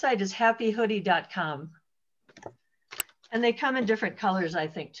 The website is happyhoodie.com. And they come in different colors, I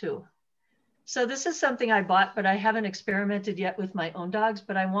think, too. So this is something I bought, but I haven't experimented yet with my own dogs,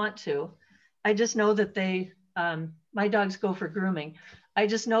 but I want to. I just know that my dogs go for grooming. I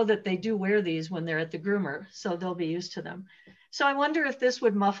just know that they do wear these when they're at the groomer, so they'll be used to them. So I wonder if this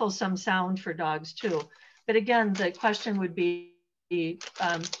would muffle some sound for dogs too. But again, the question would be,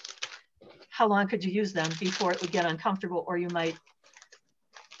 how long could you use them before it would get uncomfortable, or you might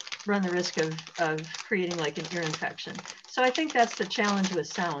run the risk of creating like an ear infection. So I think that's the challenge with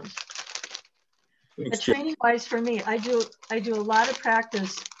sound. But training wise for me, I do a lot of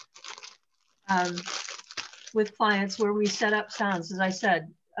practice with clients where we set up sounds. As I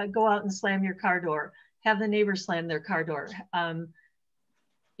said, go out and slam your car door, have the neighbor slam their car door,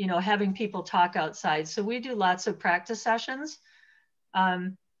 you know, having people talk outside. So we do lots of practice sessions.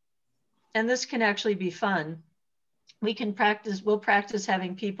 And this can actually be fun. We'll practice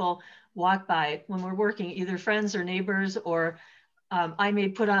having people walk by when we're working, either friends or neighbors, or I may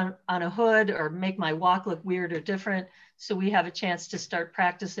put on a hood or make my walk look weird or different. So we have a chance to start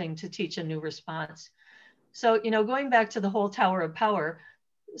practicing to teach a new response. So, you know, going back to the whole tower of power,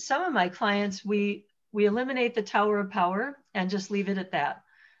 some of my clients, we eliminate the tower of power and just leave it at that.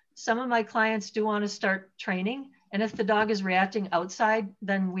 Some of my clients do want to start training. And if the dog is reacting outside,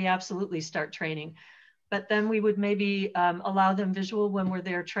 then we absolutely start training. But then we would maybe allow them visual when we're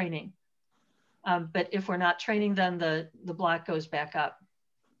there training. But if we're not training them, the block goes back up.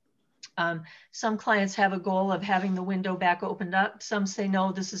 Some clients have a goal of having the window back opened up. Some say,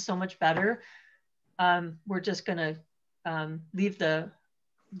 no, this is so much better. We're just gonna leave the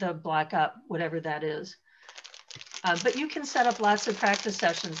block up, whatever that is. But you can set up lots of practice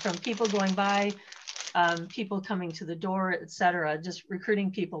sessions from people going by, people coming to the door, etc. Just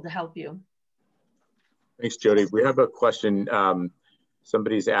recruiting people to help you. Thanks, Jody. We have a question.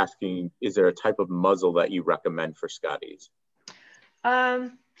 Somebody's asking, is there a type of muzzle that you recommend for Scotties?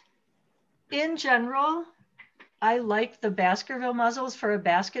 In general, I like the Baskerville muzzles for a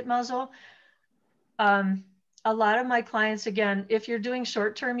basket muzzle. A lot of my clients, again, if you're doing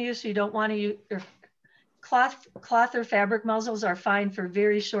short-term use, you don't want to use, or cloth or fabric muzzles are fine for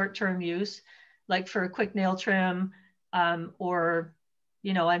very short-term use, like for a quick nail trim, or,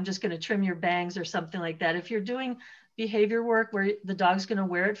 you know, I'm just going to trim your bangs or something like that. If you're doing behavior work where the dog's going to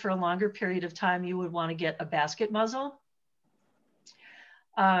wear it for a longer period of time, you would want to get a basket muzzle.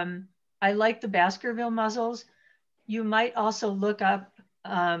 I like the Baskerville muzzles. You might also look up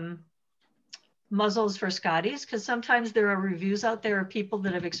muzzles for Scotties, because sometimes there are reviews out there of people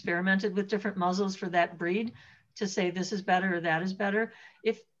that have experimented with different muzzles for that breed to say this is better or that is better.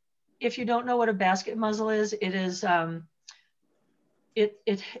 If you don't know what a basket muzzle is, it is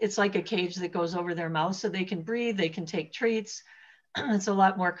it's like a cage that goes over their mouth so they can breathe, they can take treats. It's a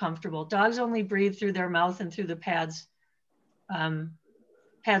lot more comfortable. Dogs only breathe through their mouth and through the pads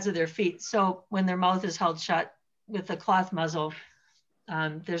of their feet. So when their mouth is held shut with a cloth muzzle,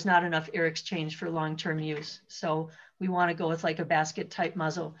 there's not enough air exchange for long-term use. So we want to go with like a basket type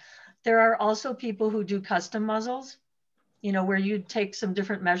muzzle. There are also people who do custom muzzles, you know, where you take some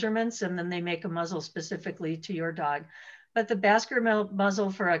different measurements and then they make a muzzle specifically to your dog. But the Baskerville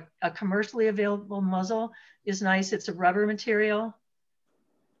muzzle for a commercially available muzzle is nice. It's a rubber material.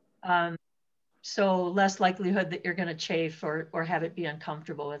 So less likelihood that you're going to chafe or have it be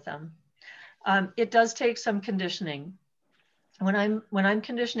uncomfortable with them. It does take some conditioning. When I'm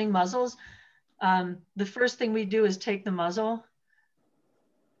conditioning muzzles, the first thing we do is take the muzzle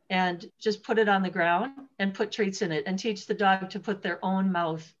and just put it on the ground and put treats in it and teach the dog to put their own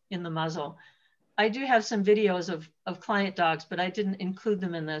mouth in the muzzle. I do have some videos of client dogs, but I didn't include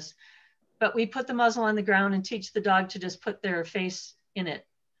them in this. But we put the muzzle on the ground and teach the dog to just put their face in it.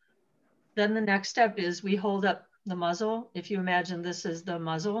 Then the next step is we hold up the muzzle. If you imagine this is the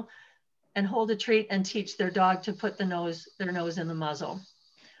muzzle, and hold a treat and teach their dog to put their nose in the muzzle.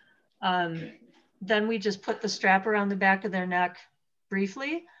 Then we just put the strap around the back of their neck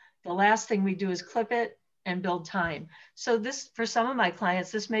briefly. The last thing we do is clip it and build time. So this, for some of my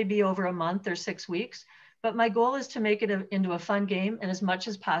clients, this may be over a month or 6 weeks, but my goal is to make it into a fun game. And as much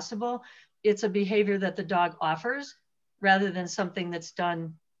as possible, it's a behavior that the dog offers rather than something that's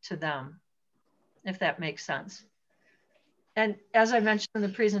done to them, if that makes sense. And as I mentioned in the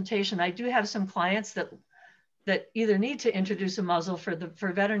presentation, I do have some clients that either need to introduce a muzzle for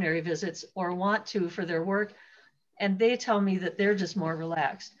veterinary visits or want to for their work. And they tell me that they're just more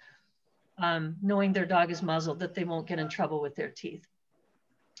relaxed, knowing their dog is muzzled, that they won't get in trouble with their teeth.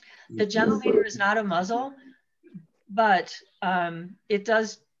 The gentle leader is not a muzzle, but it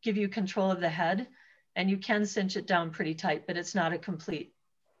does give you control of the head and you can cinch it down pretty tight, but it's not a complete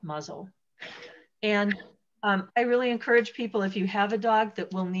muzzle. And I really encourage people, if you have a dog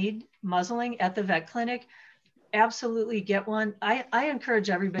that will need muzzling at the vet clinic, absolutely get one. I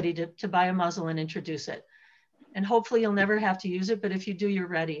encourage everybody to buy a muzzle and introduce it. And hopefully you'll never have to use it, but if you do, you're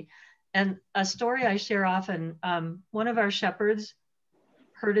ready. And a story I share often, one of our shepherds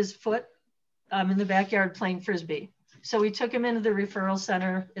hurt his foot in the backyard playing Frisbee. So we took him into the referral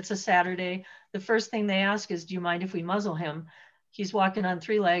center. It's a Saturday. The first thing they ask is, do you mind if we muzzle him? He's walking on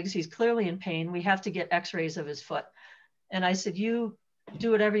 3 legs. He's clearly in pain. We have to get x-rays of his foot. And I said, you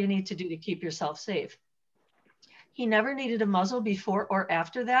do whatever you need to do to keep yourself safe. He never needed a muzzle before or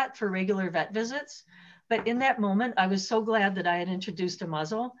after that for regular vet visits. But in that moment, I was so glad that I had introduced a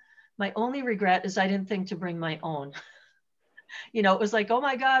muzzle. My only regret is I didn't think to bring my own. You know, it was like, oh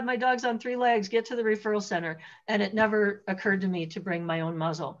my God, my dog's on 3 legs, get to the referral center. And it never occurred to me to bring my own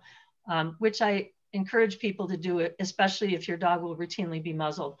muzzle, which I encourage people to do it, especially if your dog will routinely be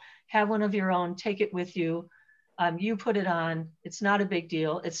muzzled. Have one of your own, take it with you. You put it on, it's not a big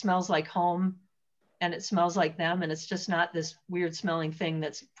deal. It smells like home and it smells like them. And it's just not this weird smelling thing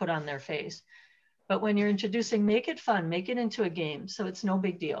that's put on their face. But when you're introducing, make it fun, make it into a game. So it's no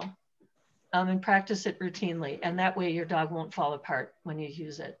big deal. And practice it routinely. And that way your dog won't fall apart when you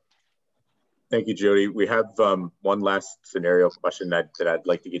use it. Thank you, Jody. We have one last scenario question that I'd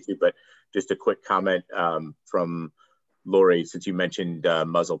like to get to, but just a quick comment from Lori, since you mentioned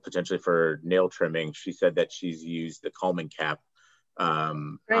muzzle potentially for nail trimming, she said that she's used the calming cap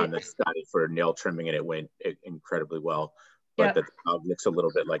on the Scottie for nail trimming, and it went incredibly well. But the dog looks a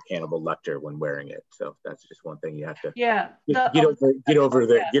little bit like Hannibal Lecter when wearing it. So that's just one thing you have to get over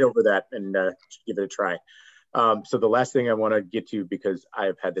that and give it a try. So the last thing I want to get to, because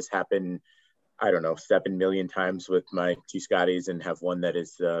I've had this happen, I don't know, 7 million times with my 2 Scotties, and have one that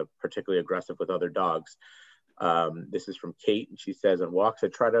is particularly aggressive with other dogs. This is from Kate, and she says, on walks, I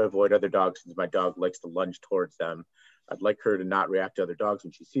try to avoid other dogs since my dog likes to lunge towards them. I'd like her to not react to other dogs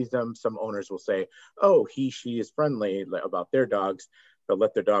when she sees them. Some owners will say, oh, she is friendly about their dogs. They'll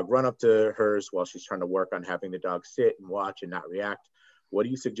let their dog run up to hers while she's trying to work on having the dog sit and watch and not react. What do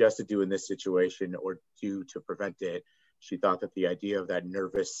you suggest to do in this situation or do to prevent it? She thought that the idea of that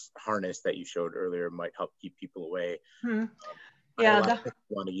nervous harness that you showed earlier might help keep people away. I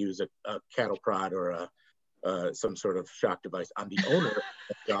want to use a cattle prod or some sort of shock device on the owner of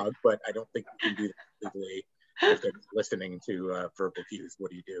the dog, but I don't think you can do that legally if they're listening to verbal cues.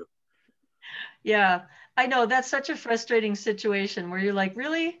 What do you do? Yeah, I know that's such a frustrating situation where you're like,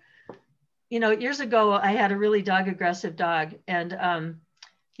 really? You know, years ago, I had a really dog aggressive dog, and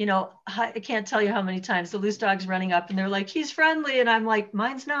you know, I can't tell you how many times the loose dog's running up and they're like, he's friendly. And I'm like,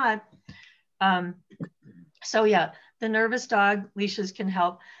 mine's not. So yeah, the nervous dog leashes can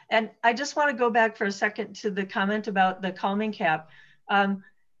help. And I just want to go back for a second to the comment about the calming cap. I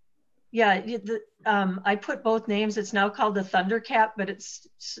put both names. It's now called the Thunder Cap, but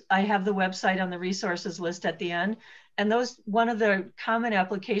I have the website on the resources list at the end. And one of the common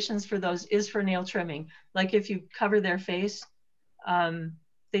applications for those is for nail trimming. Like if you cover their face,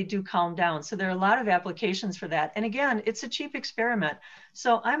 they do calm down. So there are a lot of applications for that. And again, it's a cheap experiment.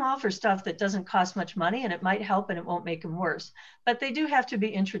 So I'm all for stuff that doesn't cost much money, and it might help and it won't make them worse, but they do have to be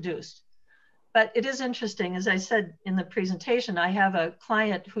introduced. But it is interesting, as I said in the presentation, I have a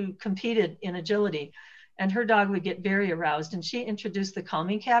client who competed in agility, and her dog would get very aroused, and she introduced the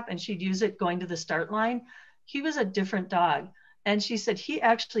calming cap and she'd use it going to the start line. He was a different dog. And she said he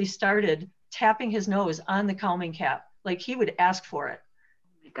actually started tapping his nose on the calming cap. Like he would ask for it.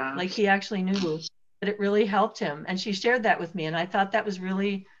 Like he actually knew that it really helped him. And she shared that with me. And I thought that was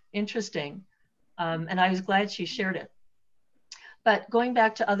really interesting. And I was glad she shared it. But going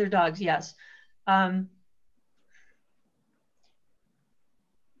back to other dogs, yes.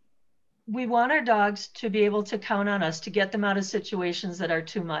 We want our dogs to be able to count on us to get them out of situations that are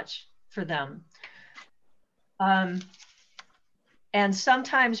too much for them. And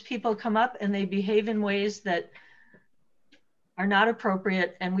sometimes people come up and they behave in ways that are not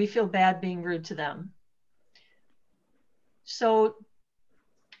appropriate, and we feel bad being rude to them. So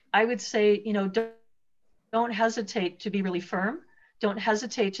I would say, you know, don't hesitate to be really firm. Don't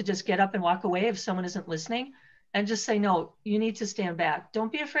hesitate to just get up and walk away if someone isn't listening, and just say, no, you need to stand back.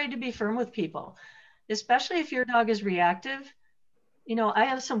 Don't be afraid to be firm with people, especially if your dog is reactive. You know, I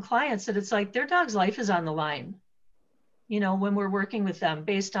have some clients that it's like their dog's life is on the line, you know, when we're working with them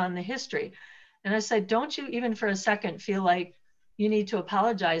based on the history. And I said, don't you even for a second feel like you need to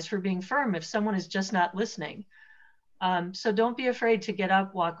apologize for being firm if someone is just not listening. So don't be afraid to get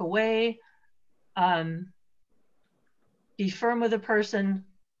up, walk away, be firm with a person.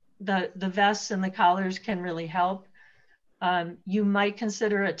 The vests and the collars can really help. You might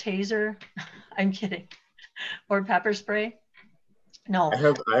consider a taser. I'm kidding. Or pepper spray. No.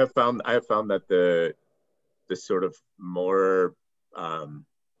 I have found that the sort of more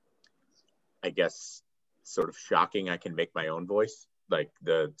I guess sort of shocking I can make my own voice, like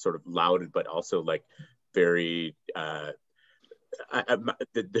the sort of loud but also like very the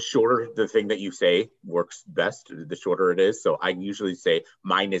shorter the thing that you say works best, the shorter it is. So I usually say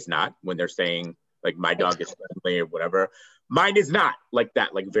mine is not when they're saying like my dog is friendly or whatever. Mine is not, like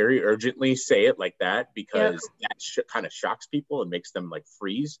that, like very urgently say it like that, because that kind of shocks people and makes them like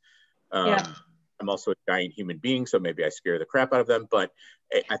freeze. I'm also a giant human being, so maybe I scare the crap out of them, but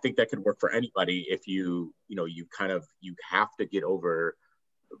I think that could work for anybody if you have to get over,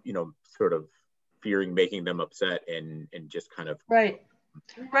 you know, sort of fearing making them upset and just kind of. Right,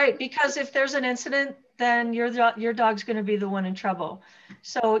 because if there's an incident, then your dog's going to be the one in trouble.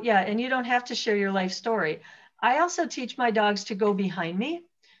 So yeah, and you don't have to share your life story. I also teach my dogs to go behind me.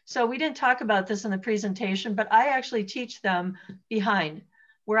 So we didn't talk about this in the presentation, but I actually teach them behind,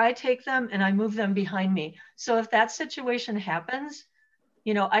 where I take them and I move them behind me. So if that situation happens,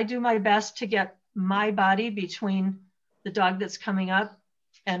 you know, I do my best to get my body between the dog that's coming up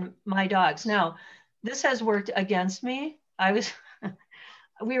and my dogs. Now, this has worked against me.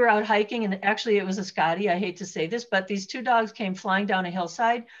 We were out hiking, and actually it was a Scottie. I hate to say this, but these two dogs came flying down a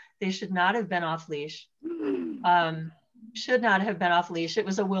hillside. They should not have been off leash. should not have been off leash. It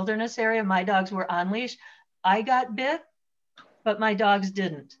was a wilderness area. My dogs were on leash. I got bit, but my dogs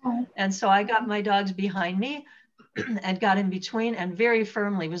didn't. And so I got my dogs behind me and got in between and very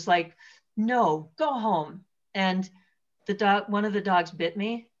firmly was like, no, go home. And the dog, one of the dogs bit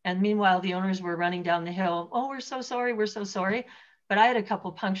me. And meanwhile, the owners were running down the hill. Oh, we're so sorry. We're so sorry. But I had a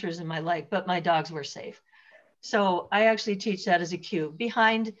couple punctures in my leg, but my dogs were safe. So I actually teach that as a cue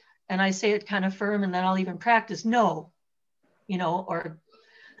behind, and I say it kind of firm, and then I'll even practice no, you know, or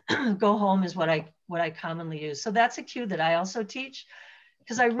go home is what I commonly use. So that's a cue that I also teach,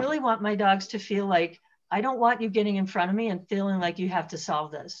 because I really want my dogs to feel like, I don't want you getting in front of me and feeling like you have to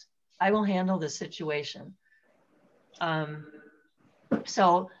solve this. I will handle this situation.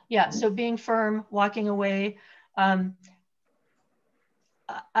 So yeah, so being firm, walking away.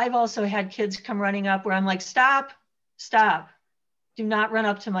 I've also had kids come running up where I'm like, stop, stop. Do not run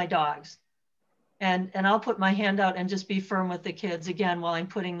up to my dogs. And I'll put my hand out and just be firm with the kids again while I'm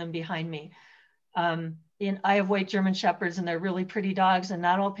putting them behind me. I have white German Shepherds and they're really pretty dogs, and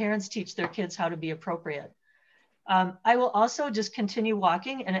not all parents teach their kids how to be appropriate. I will also just continue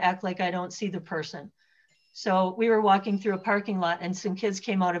walking and act like I don't see the person. So we were walking through a parking lot and some kids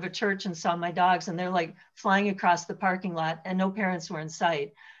came out of a church and saw my dogs, and they're like flying across the parking lot and no parents were in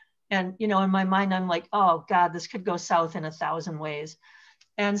sight. And, you know, in my mind, I'm like, oh God, this could go south in 1,000 ways.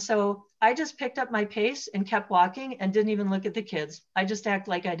 And so I just picked up my pace and kept walking and didn't even look at the kids. I just act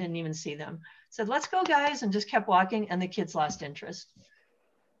like I didn't even see them. Said, let's go guys, and just kept walking, and the kids lost interest.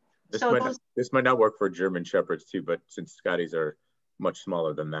 This might not work for German Shepherds too, but since Scotties are much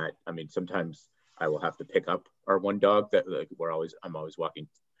smaller than that, I mean, sometimes I will have to pick up our one dog that like I'm always walking.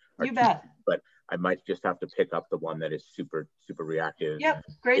 You bet. But I might just have to pick up the one that is super reactive. Yep,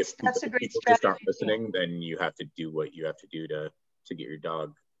 great. That's a great strategy. If people just aren't listening, then you have to do what you have to do to get your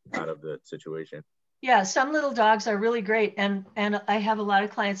dog out of the situation. Yeah, some little dogs are really great, and I have a lot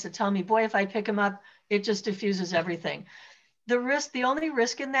of clients that tell me, boy, if I pick them up, it just diffuses everything. The only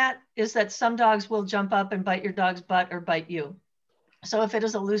risk in that is that some dogs will jump up and bite your dog's butt or bite you. So if it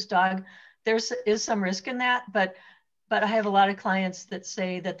is a loose dog, there is some risk in that, but I have a lot of clients that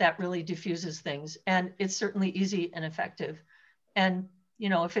say that that really diffuses things, and it's certainly easy and effective. And, you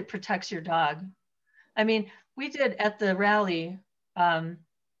know, if it protects your dog. I mean, we did at the rally,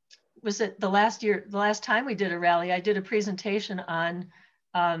 was it the last time we did a rally, I did a presentation on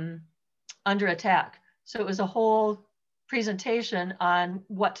under attack. So it was a whole presentation on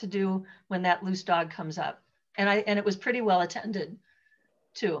what to do when that loose dog comes up. And it was pretty well attended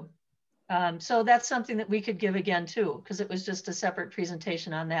too. So that's something that we could give again too, because it was just a separate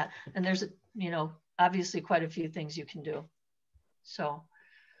presentation on that. And there's, you know, obviously quite a few things you can do. So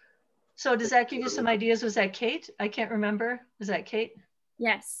does that give you some ideas? Was that Kate? I can't remember. Was that Kate?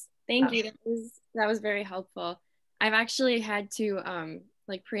 Yes, thank you. That was very helpful. I've actually had to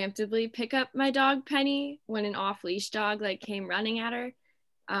like preemptively pick up my dog Penny when an off-leash dog like came running at her.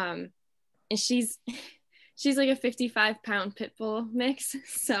 And she's like a 55-pound pit bull mix.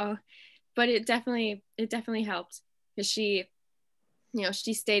 So, but it definitely helped because she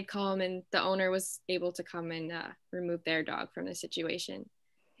stayed calm, and the owner was able to come and remove their dog from the situation.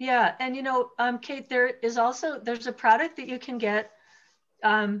 Yeah, and you know, Kate, there's a product that you can get.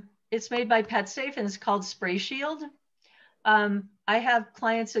 It's made by PetSafe and it's called Spray Shield. I have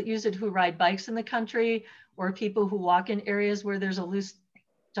clients that use it who ride bikes in the country, or people who walk in areas where there's a loose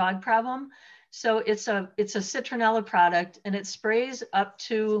dog problem. So it's a citronella product, and it sprays up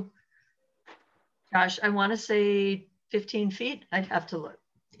to, gosh, I want to say 15 feet. I'd have to look.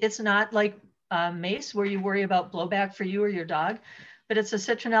 It's not like mace where you worry about blowback for you or your dog, but it's a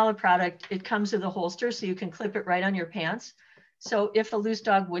citronella product. It comes with a holster, so you can clip it right on your pants. So if a loose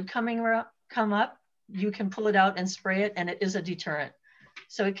dog would come up, you can pull it out and spray it, and it is a deterrent.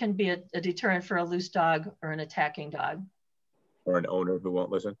 So it can be a deterrent for a loose dog or an attacking dog. Or an owner who won't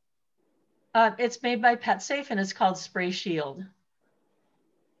listen? It's made by PetSafe, and it's called Spray Shield.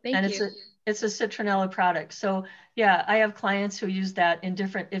 Thank you. It's a citronella product. So yeah, I have clients who use that in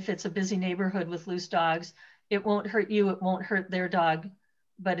different, if it's a busy neighborhood with loose dogs, it won't hurt you, it won't hurt their dog,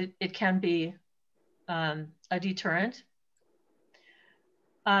 but it can be a deterrent.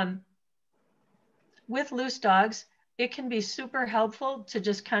 With loose dogs, it can be super helpful to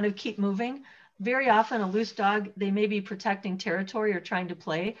just kind of keep moving. Very often a loose dog, they may be protecting territory or trying to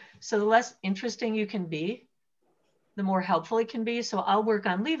play. So the less interesting you can be, the more helpful it can be. So I'll work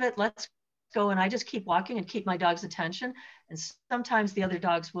on leave it, let's go. And I just keep walking and keep my dog's attention. And sometimes the other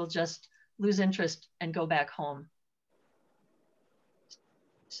dogs will just lose interest and go back home.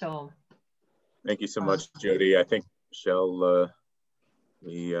 So. Thank you so much, Jody. I think, Michelle,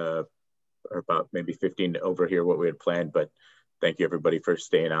 we are about maybe 15 over here what we had planned, but thank you everybody for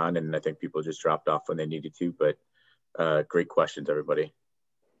staying on. And I think people just dropped off when they needed to, but great questions, everybody.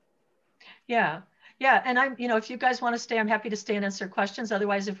 Yeah. Yeah. And I'm, you know, if you guys want to stay, I'm happy to stay and answer questions.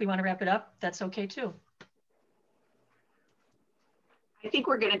 Otherwise, if we want to wrap it up, that's okay too. I think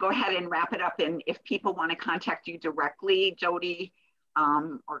we're going to go ahead and wrap it up. And if people want to contact you directly, Jody,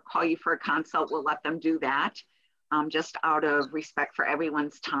 or call you for a consult, we'll let them do that, just out of respect for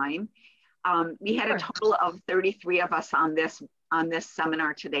everyone's time. We had a total of 33 of us on this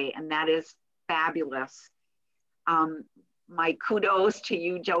seminar today, and that is fabulous. My kudos to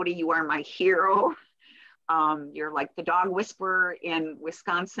you, Jody. You are my hero. You're like the dog whisperer in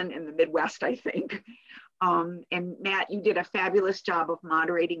Wisconsin, in the Midwest, I think. And Matt, you did a fabulous job of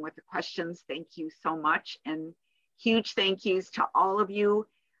moderating with the questions. Thank you so much. And huge thank yous to all of you.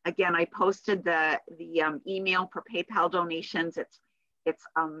 Again, I posted the email for PayPal donations. It's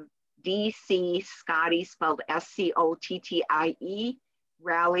DC Scottie, spelled SCOTTIE,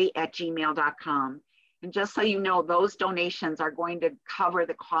 rally@gmail.com. And just so you know, those donations are going to cover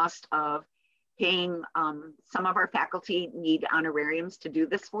the cost of paying, some of our faculty need honorariums to do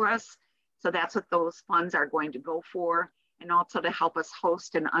this for us. So that's what those funds are going to go for, and also to help us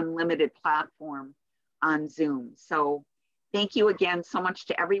host an unlimited platform on Zoom. So thank you again so much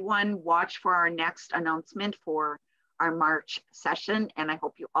to everyone. Watch for our next announcement for our March session, and I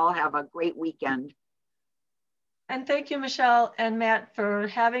hope you all have a great weekend. And thank you, Michelle and Matt, for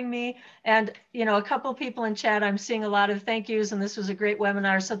having me. And, you know, a couple people in chat, I'm seeing a lot of thank yous, and this was a great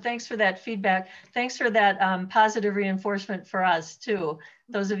webinar. So thanks for that feedback. Thanks for that positive reinforcement for us too,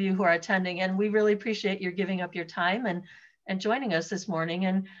 those of you who are attending. And we really appreciate your giving up your time and joining us this morning.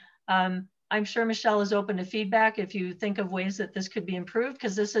 And I'm sure Michelle is open to feedback if you think of ways that this could be improved,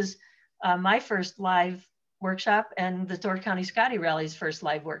 because this is my first live workshop and the Door County Scottie Rally's first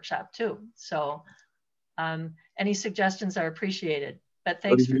live workshop too. So any suggestions are appreciated, but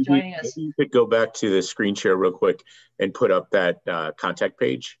thanks for joining us. You could go back to the screen share real quick and put up that contact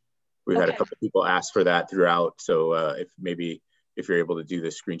page. We've had a couple of people ask for that throughout. So if you're able to do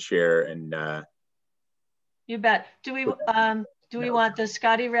the screen share and you bet. Do we want the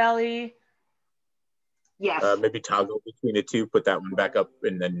Scottie Rally? Yes. Maybe toggle between the two, put that one back up,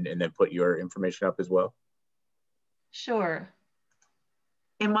 and then put your information up as well. Sure.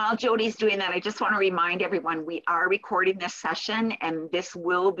 And while Jody's doing that, I just want to remind everyone, we are recording this session, and this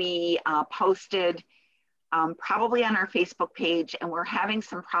will be posted probably on our Facebook page. And we're having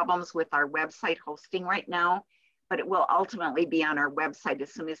some problems with our website hosting right now, but it will ultimately be on our website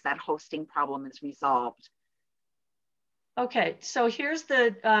as soon as that hosting problem is resolved. Okay, so here's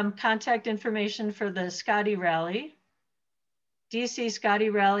the contact information for the Scottie Rally,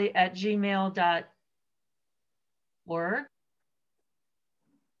 dcscottierally@gmail.org.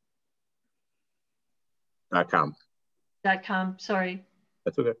 .com, sorry.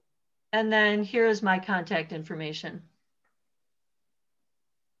 That's okay. And then here is my contact information.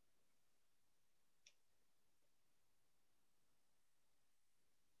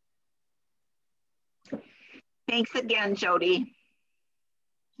 Thanks again, Jody.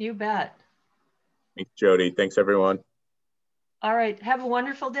 You bet. Thanks, Jody. Thanks, everyone. All right, have a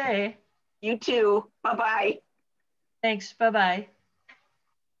wonderful day. You too. Bye-bye. Thanks, bye-bye.